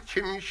you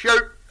can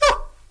shout,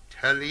 oh,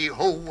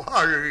 tally-ho,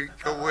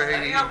 hark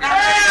away. I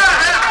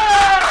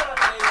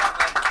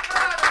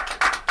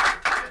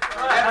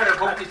had a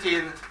puppy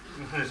scene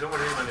some of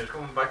him when he was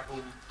coming back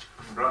home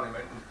from Brownie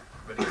Mountain,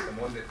 but he came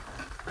on the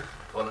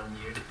following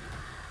year.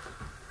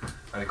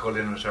 And I called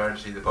in and started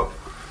to see the pup.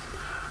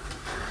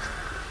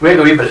 Wait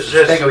a wee bit,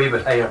 take a wee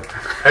bit higher.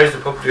 How's the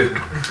pup doing?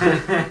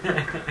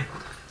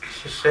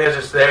 She says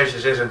it's there, she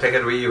says, and take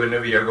it with you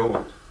whenever you're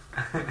going.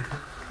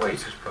 Why,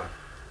 says Paul?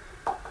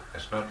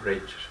 That's not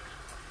right.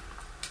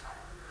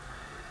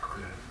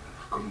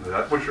 Couldn't do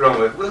that. What's wrong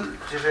with it? Well,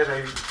 she says,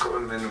 I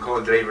called him in and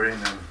called the driver in,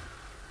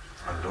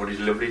 and Lord,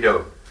 he's a lovely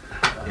dog.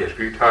 He has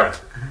great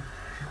heart.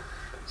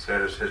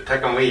 So I says,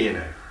 take him with you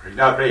now. He's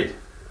not right.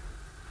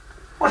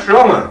 What's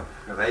wrong with him?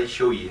 If I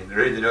show you, and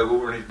ride the dog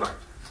over on his back.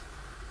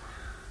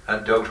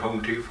 That dog's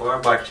hung too far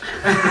back.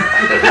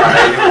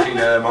 I never seen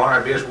a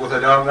monarch base with a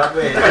dog that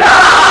way.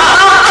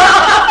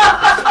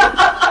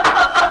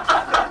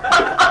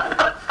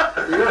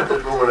 You got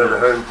this woman at a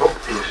hound pup,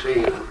 you see,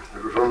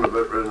 it was running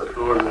about around the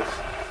floor, and the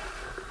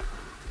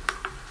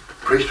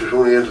priest was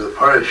only into the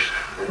parish,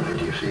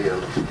 you see,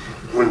 and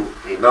when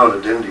he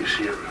landed in, you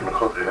see, it was in a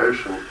country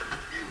house, and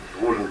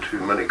there wasn't too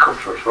many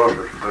cups or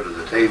saucers about at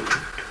the table.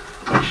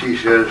 And she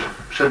says,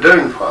 sit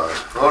down, father.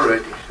 All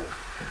right, he said.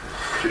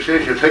 She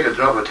says, you'll take a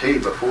drop of tea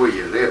before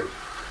you leave.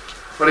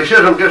 Well, he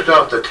says, I'm just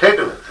after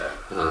taking it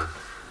there.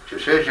 She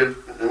says, there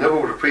never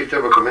was a priest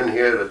ever come in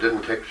here that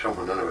didn't take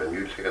something anyway, and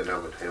you take a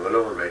drop of tea. Well,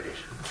 all right, he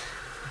said.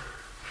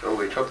 So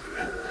we took,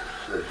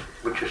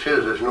 but she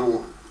says there's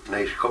no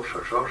nice cups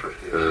or saucers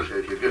here. She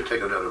says, you just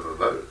take it out of a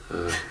bowl.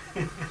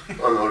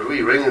 On those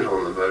wee rings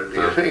on the bowl, do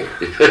you see?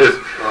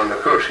 And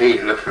of course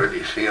he lifted,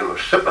 you see, and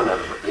was sipping out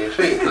of it, do you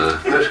see?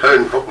 And this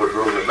hound pup was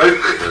running about,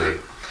 you see.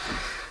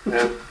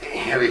 And he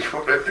had his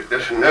foot out like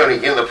this, and now and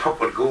again the pup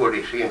would go, and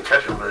you see, and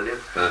catch him by the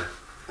lip.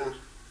 And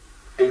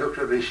he looked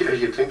at her, he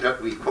says, you'd think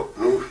that wee pup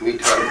knows me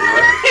terribly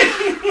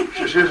well.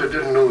 She says, it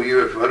doesn't know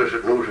you as well as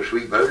it knows a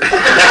sweet bowl.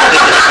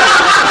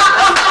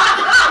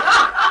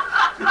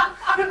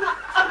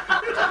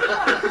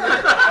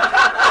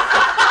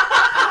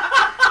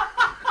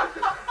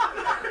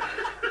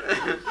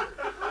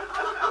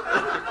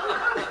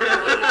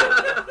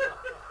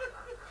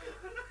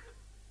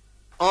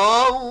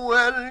 Oh,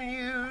 well,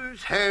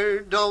 you've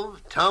heard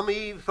of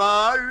Tommy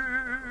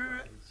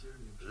Farr.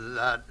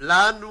 That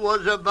lad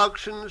was a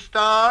boxing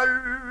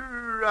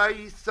star.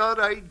 I thought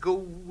I'd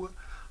go,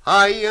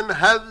 aye, and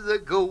have the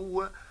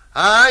go.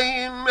 Aye,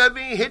 and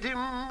maybe hit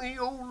him the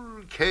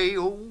old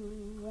KO.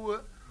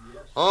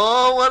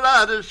 Oh, well,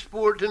 at a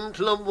sporting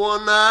club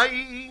one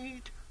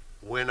night,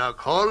 when I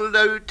called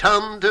out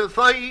Tom to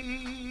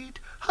fight,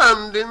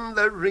 and in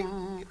the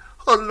ring,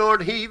 oh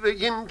Lord, he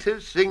began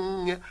to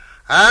sing.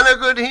 And I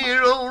could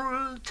hear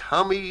old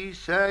Tommy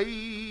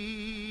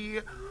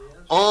say,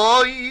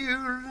 oh,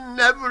 you'll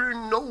never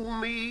know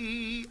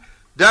me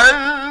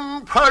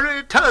down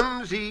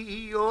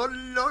Paratansy. Oh,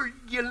 Lord,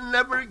 you'll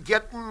never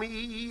get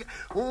me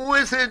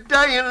with a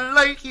dying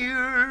like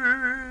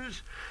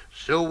yours.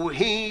 So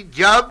he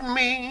jabbed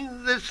me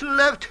this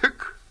left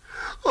hook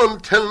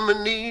until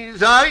my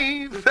knees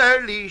I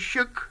fairly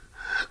shook.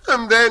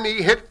 And then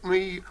he hit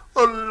me,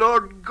 oh,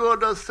 Lord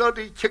God, I thought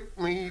he kicked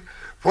me.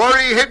 For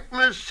he hit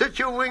me such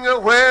a winger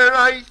where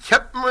I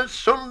kept my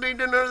Sunday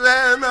dinner,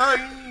 then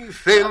I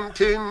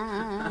fainted.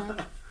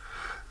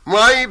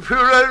 My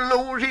poor old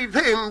nose he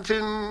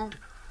painted.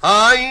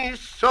 I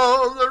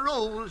saw the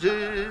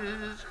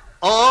roses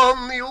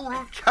on the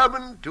old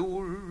cabin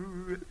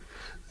door.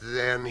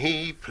 Then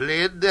he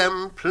played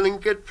them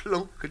plinkett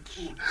plunkets.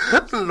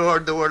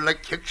 Lord, they were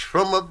like kicks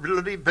from a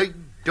bloody big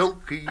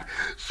donkey.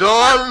 So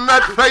I'll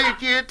not fight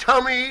you,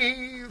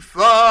 Tommy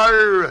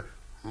Farr,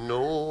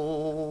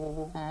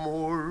 no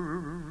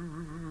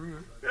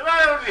more.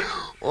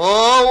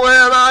 Oh,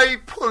 when I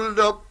pulled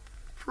up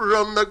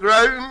from the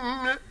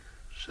ground,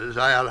 says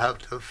I'll have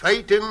to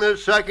fight in the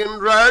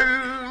second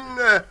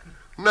round.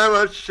 Now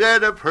I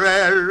said a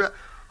prayer,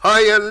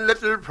 a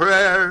little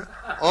prayer,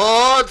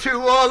 oh,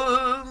 to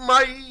all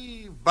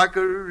my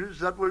backers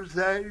that was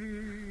there.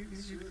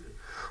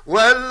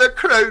 Well, the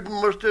crowd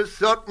must have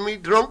thought me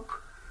drunk,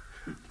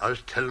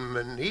 as till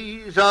my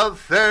knees have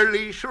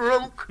fairly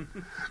shrunk.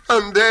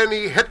 And then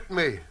he hit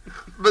me,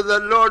 but the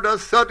Lord, I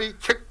thought he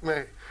kicked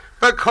me,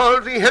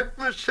 because he hit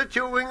me such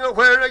a winger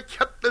where I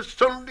kept the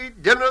Sunday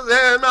dinner,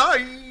 then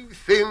I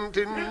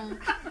fainted.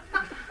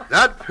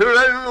 That poor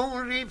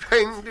old nose he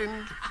painted.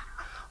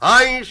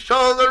 I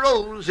saw the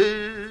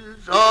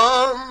roses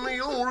on the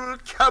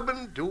old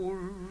cabin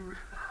door.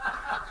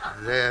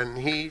 Then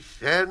he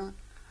said,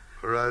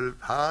 well,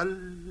 pal,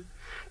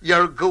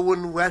 you're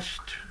going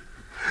west.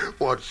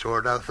 What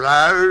sort of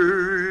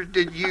flowers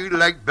did you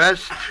like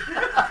best?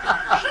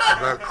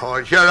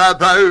 Because you're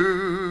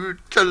about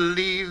to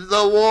leave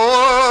the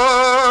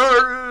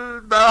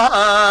world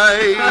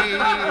behind.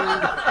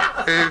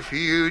 If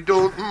you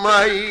don't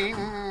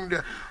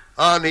mind,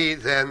 honey,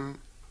 then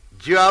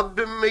job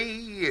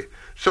me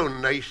so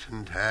nice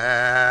and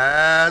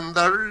tenderly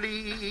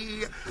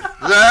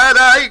that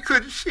I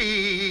could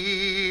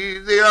see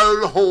the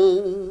old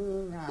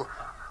home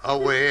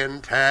away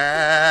in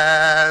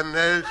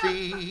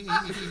Tennessee.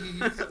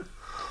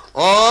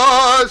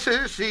 Oh,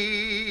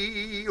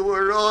 sissy,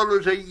 we're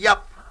always a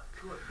yap,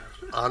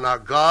 and I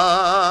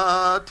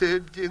got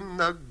it in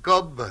the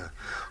gob,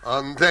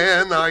 and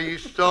then I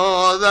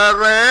saw the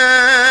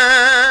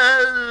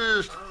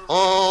rest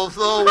of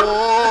the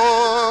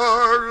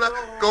world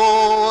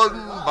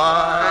going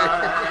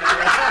by.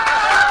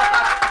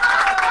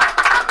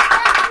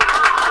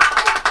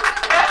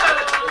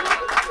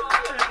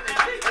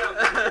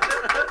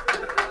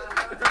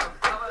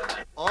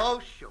 Oh,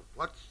 sure,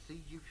 what's the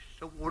use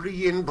of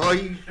worrying,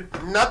 boys?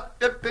 Not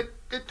a bit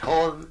at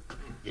all.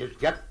 You've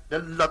got a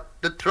lot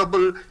of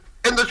trouble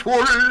in this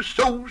world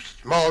so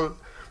small,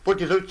 but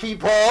you'll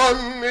keep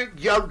on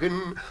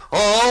jogging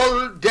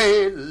all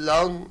day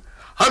long.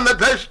 And the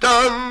best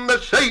and the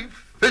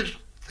safest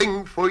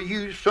thing for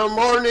you some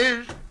morning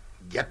is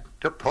get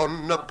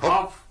upon the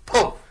puff,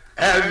 puff,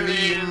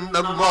 early in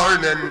the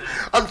morning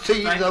and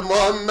see them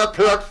on the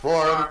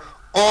platform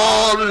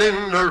all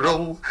in a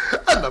row,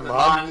 and the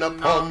man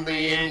upon the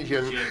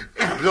engine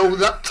blow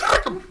that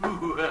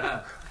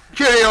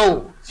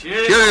cheerio,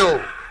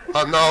 cheerio,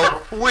 and now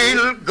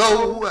we'll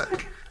go,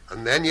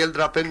 and then you'll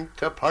drop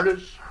into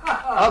Paris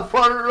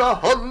for a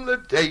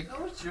holiday.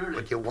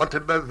 But you want to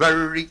be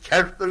very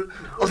careful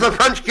of the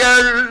French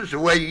girls'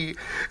 way.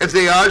 If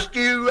they asked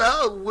you,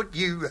 how would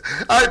you,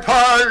 I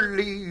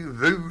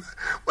parlez-vous?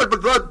 Well,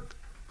 but God,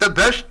 the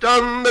best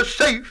and the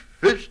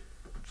safest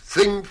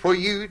thing for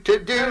you to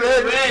do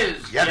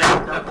is get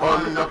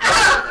upon the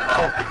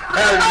platform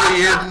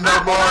early in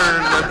the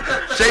morning,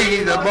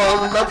 see them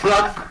on the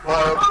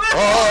platform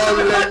all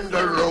in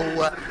the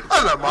row,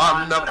 and the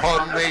man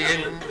upon the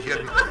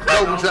engine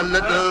blows a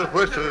little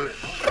whistle,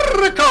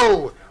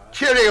 Rico,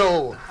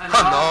 cheerio, and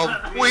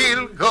off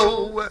we'll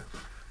go.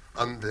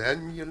 And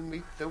then you'll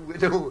meet the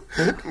widow.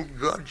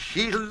 God,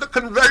 she's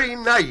looking very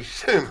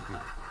nice.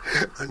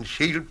 And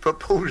she'll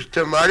propose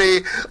to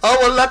marry. Oh,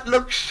 well, that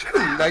looks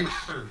nice.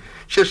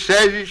 She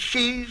says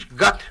she's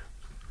got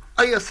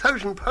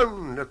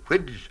 £1,000 of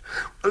quids.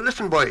 Well,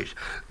 listen, boys,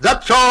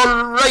 that's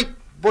all right,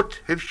 but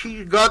if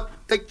she's got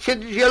the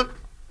kids, you'll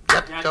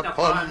get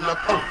upon the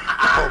pump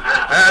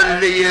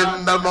early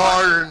in the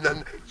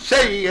morning.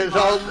 Say is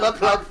on the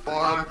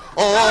platform,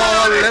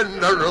 all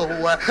in a row,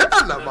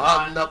 and the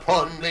man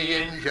upon the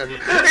engine,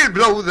 he'll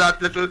blow that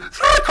little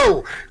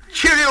thraco.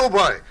 Cheerio,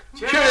 boy,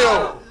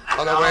 cheerio,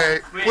 and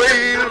away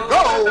we'll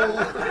go.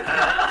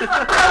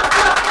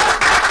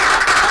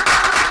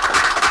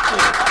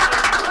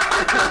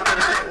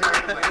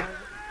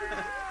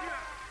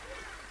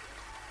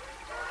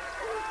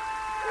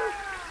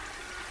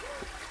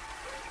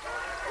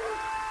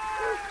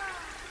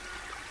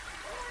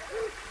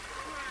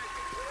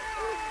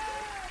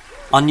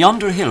 On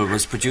Yonder Hill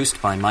was produced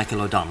by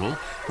Michael O'Donnell,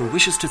 who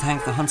wishes to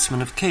thank the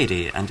huntsmen of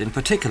Keady, and in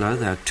particular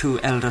their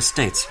two elder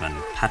statesmen,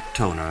 Pat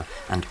Toner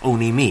and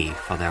Oni Me,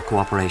 for their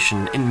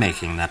cooperation in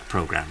making that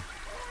programme.